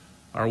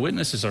 Our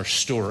witness is our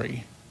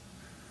story,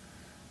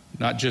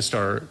 not just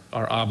our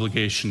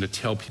obligation to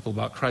tell people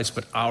about Christ,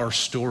 but our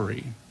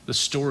story, the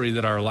story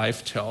that our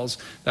life tells.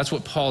 That's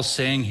what Paul's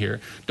saying here.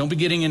 Don't be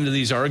getting into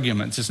these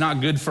arguments. It's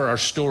not good for our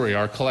story,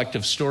 our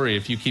collective story,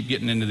 if you keep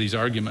getting into these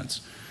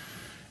arguments.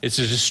 It's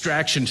a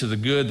distraction to the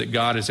good that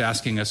God is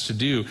asking us to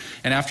do.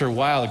 And after a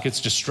while, it gets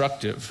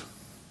destructive.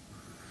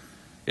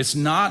 It's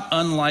not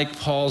unlike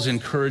Paul's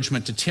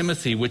encouragement to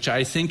Timothy, which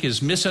I think is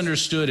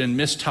misunderstood and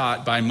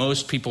mistaught by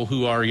most people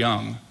who are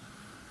young.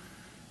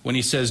 When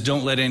he says,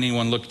 don't let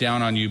anyone look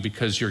down on you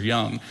because you're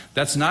young.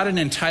 That's not an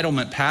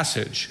entitlement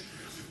passage.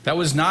 That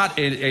was not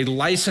a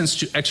license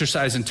to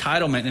exercise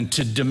entitlement and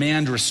to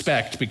demand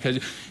respect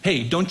because,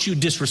 hey, don't you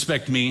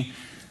disrespect me.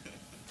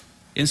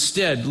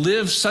 Instead,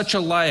 live such a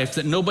life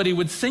that nobody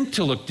would think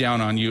to look down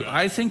on you.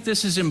 I think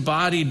this is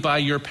embodied by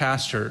your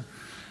pastor.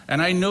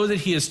 And I know that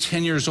he is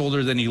 10 years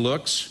older than he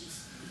looks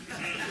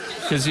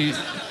because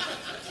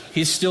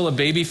he's still a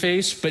baby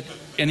face,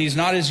 and he's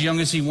not as young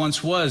as he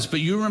once was. But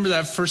you remember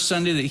that first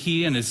Sunday that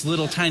he and his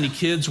little tiny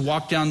kids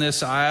walked down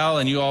this aisle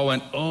and you all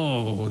went,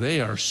 oh, they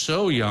are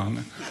so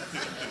young.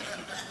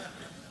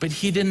 But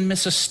he didn't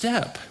miss a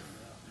step.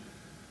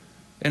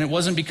 And it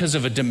wasn't because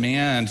of a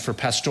demand for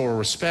pastoral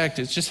respect.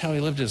 It's just how he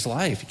lived his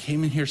life. He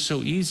came in here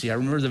so easy. I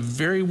remember the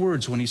very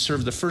words when he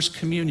served the first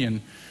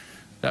communion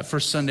that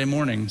first Sunday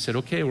morning. He said,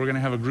 okay, we're going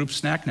to have a group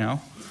snack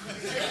now.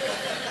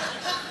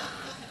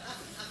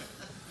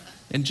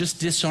 And just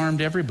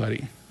disarmed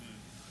everybody.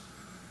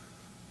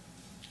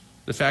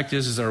 The fact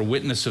is our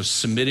witness of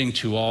submitting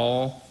to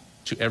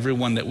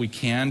everyone that we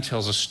can,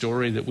 tells a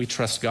story that we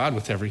trust God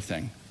with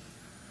everything.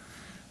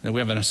 That we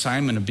have an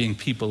assignment of being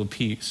people of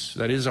peace.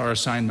 That is our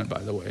assignment, by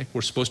the way.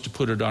 We're supposed to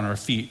put it on our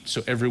feet,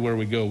 so everywhere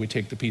we go, we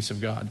take the peace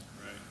of God.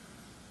 Right.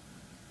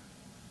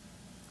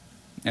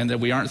 And that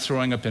we aren't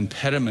throwing up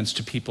impediments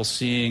to people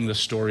seeing the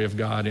story of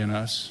God in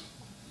us.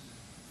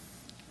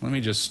 Let me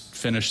just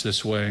finish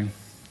this way.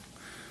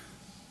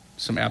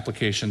 Some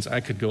applications. I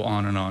could go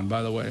on and on,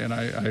 by the way, and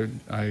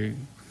I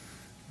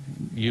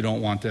you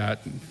don't want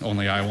that.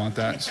 Only I want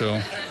that,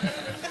 so...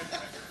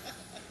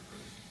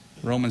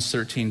 Romans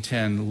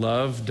 13:10,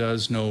 love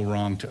does no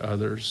wrong to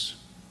others,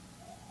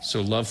 so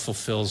love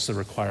fulfills the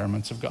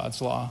requirements of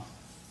God's law.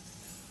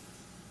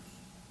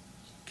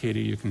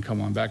 Katie, you can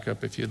come on back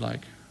up if you'd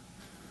like.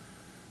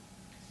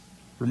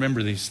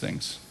 Remember these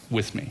things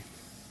with me.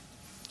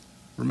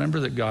 Remember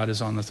that God is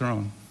on the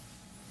throne.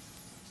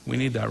 We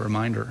need that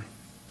reminder.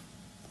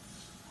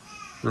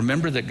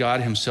 Remember that God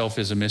himself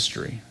is a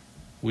mystery.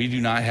 We do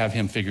not have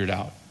him figured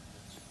out.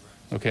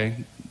 Okay?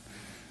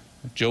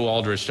 Joe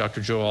Aldrich, Dr.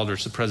 Joe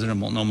Aldrich, the president of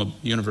Multnomah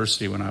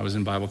University when I was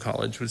in Bible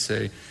college, would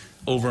say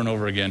over and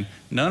over again,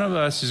 none of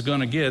us is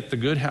going to get the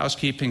good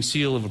housekeeping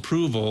seal of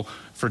approval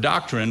for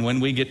doctrine when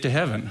we get to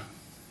heaven.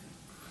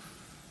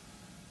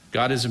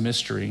 God is a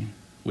mystery.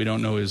 We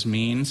don't know his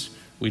means.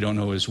 We don't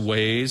know his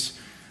ways.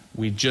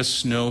 We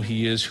just know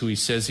he is who he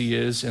says he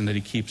is and that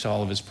he keeps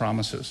all of his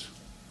promises.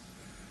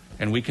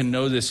 And we can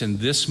know this in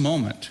this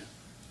moment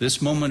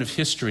of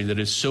history that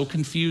is so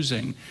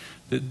confusing,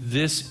 that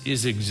this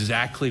is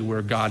exactly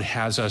where God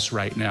has us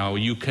right now.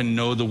 You can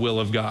know the will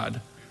of God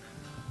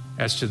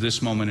as to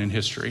this moment in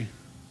history.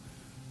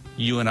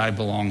 You and I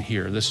belong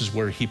here. This is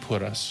where he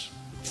put us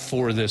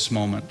for this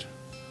moment.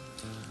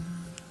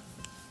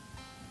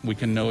 We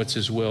can know it's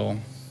his will.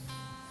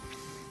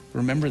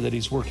 Remember that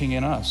he's working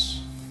in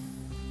us.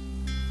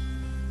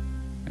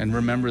 And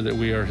remember that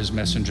we are his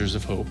messengers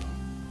of hope.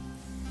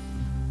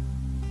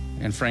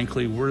 And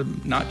frankly, we're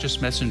not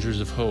just messengers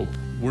of hope.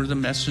 We're the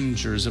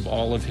messengers of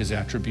all of his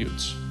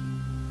attributes.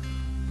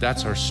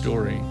 That's our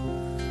story.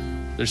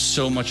 There's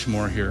so much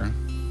more here.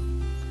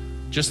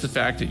 Just the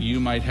fact that you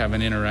might have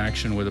an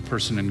interaction with a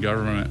person in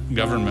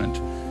government,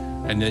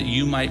 and that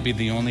you might be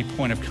the only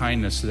point of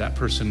kindness that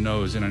person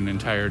knows in an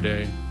entire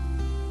day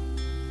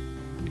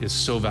is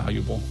so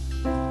valuable.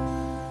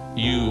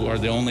 You are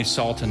the only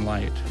salt and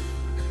light.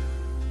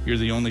 You're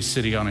the only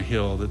city on a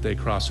hill that they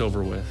cross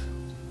over with.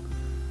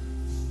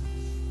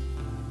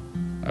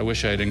 I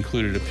wish I had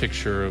included a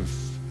picture of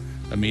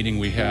a meeting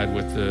we had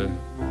with the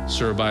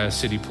Surabaya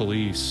City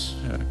Police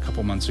a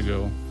couple months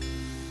ago,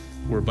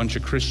 where a bunch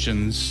of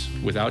Christians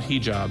without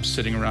hijabs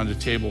sitting around a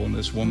table, and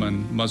this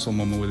woman, Muslim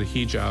woman with a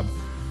hijab,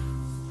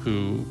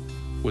 who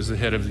was the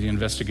head of the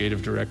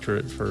investigative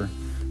directorate for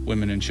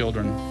women and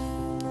children.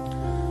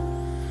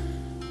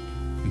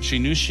 And she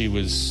knew she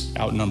was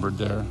outnumbered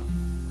there.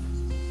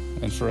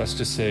 And for us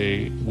to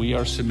say, we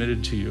are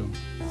submitted to you.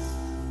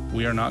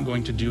 We are not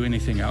going to do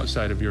anything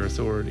outside of your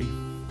authority.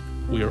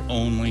 We are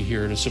only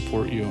here to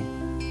support you.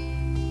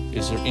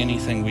 Is there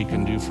anything we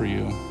can do for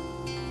you?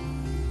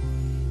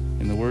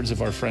 In the words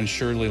of our friend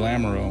Shirley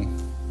Lamoureux,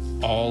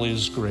 all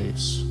is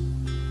grace.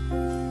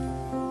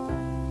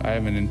 I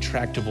have an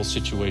intractable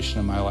situation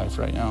in my life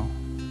right now.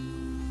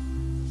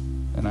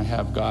 And I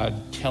have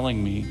God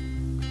telling me,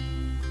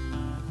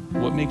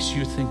 what makes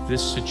you think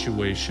this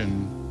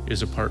situation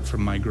is apart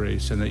from my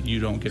grace and that you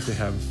don't get to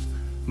have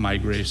my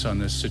grace on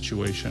this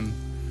situation?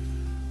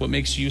 What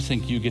makes you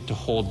think you get to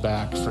hold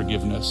back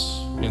forgiveness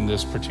in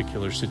this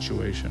particular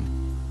situation?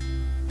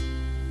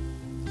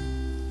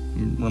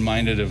 I'm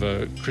reminded of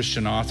a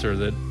Christian author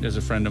that is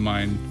a friend of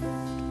mine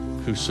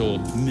who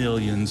sold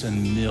millions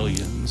and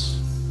millions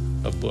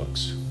of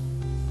books.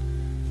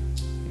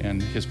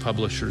 And his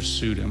publishers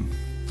sued him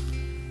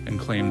and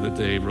claimed that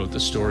they wrote the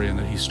story and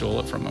that he stole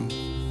it from them.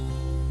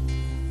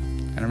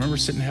 And I remember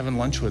sitting having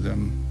lunch with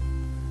him,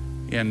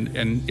 and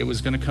it was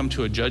going to come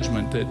to a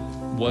judgment that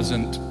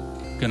wasn't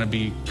going to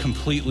be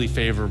completely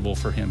favorable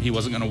for him. He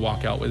wasn't going to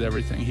walk out with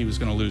everything. He was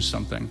going to lose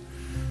something.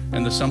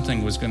 And the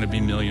something was going to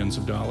be millions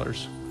of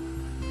dollars.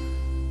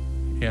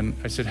 And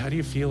I said, how do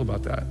you feel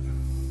about that?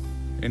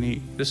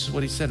 And this is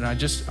what he said, and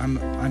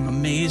I'm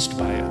amazed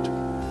by it.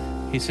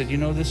 He said,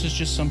 this is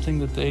just something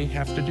that they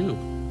have to do.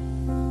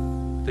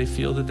 They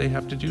feel that they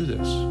have to do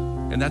this.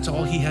 And that's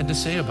all he had to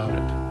say about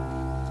it.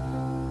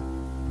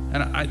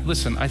 And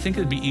I think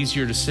it'd be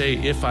easier to say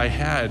if I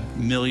had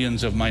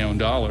millions of my own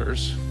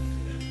dollars,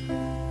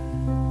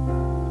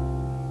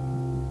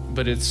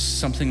 but it's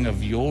something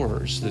of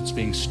yours that's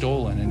being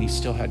stolen, and he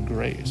still had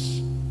grace.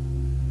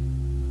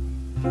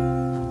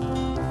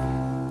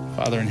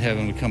 Father in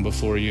heaven, we come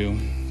before you,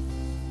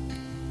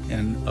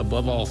 and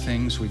above all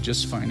things, we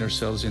just find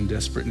ourselves in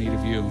desperate need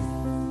of you.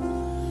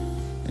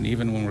 And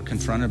even when we're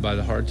confronted by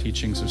the hard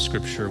teachings of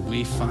Scripture,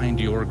 we find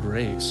your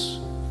grace.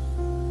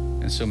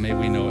 And so may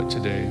we know it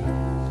today,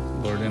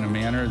 Lord, in a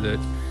manner that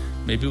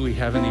maybe we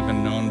haven't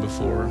even known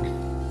before.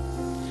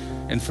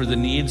 And for the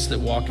needs that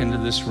walk into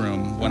this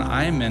room, when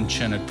I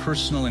mention a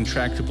personal,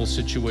 intractable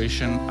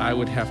situation, I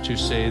would have to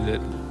say that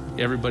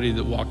everybody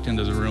that walked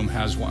into the room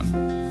has one.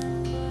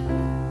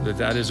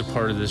 That is a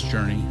part of this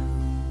journey.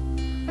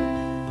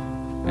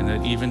 And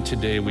that even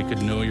today we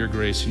could know your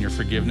grace and your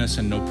forgiveness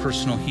and know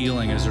personal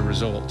healing as a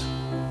result.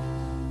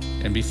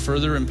 And be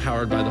further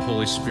empowered by the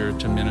Holy Spirit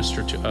to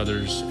minister to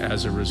others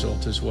as a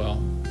result as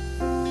well.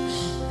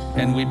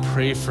 And we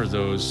pray for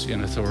those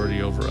in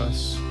authority over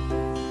us.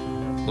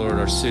 Lord,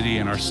 our city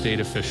and our state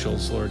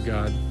officials, Lord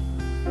God.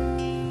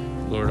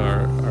 Lord,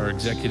 our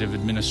executive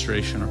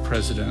administration, our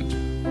president.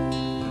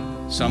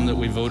 Some that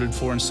we voted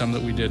for and some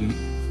that we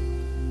didn't.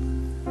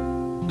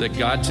 That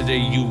God, today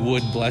you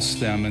would bless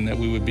them, and that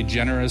we would be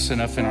generous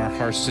enough in our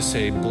hearts to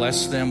say,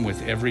 bless them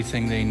with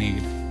everything they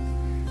need.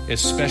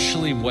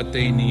 Especially what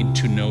they need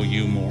to know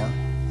you more.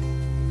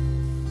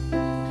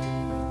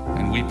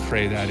 And we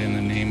pray that in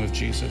the name of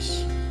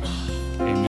Jesus. Amen.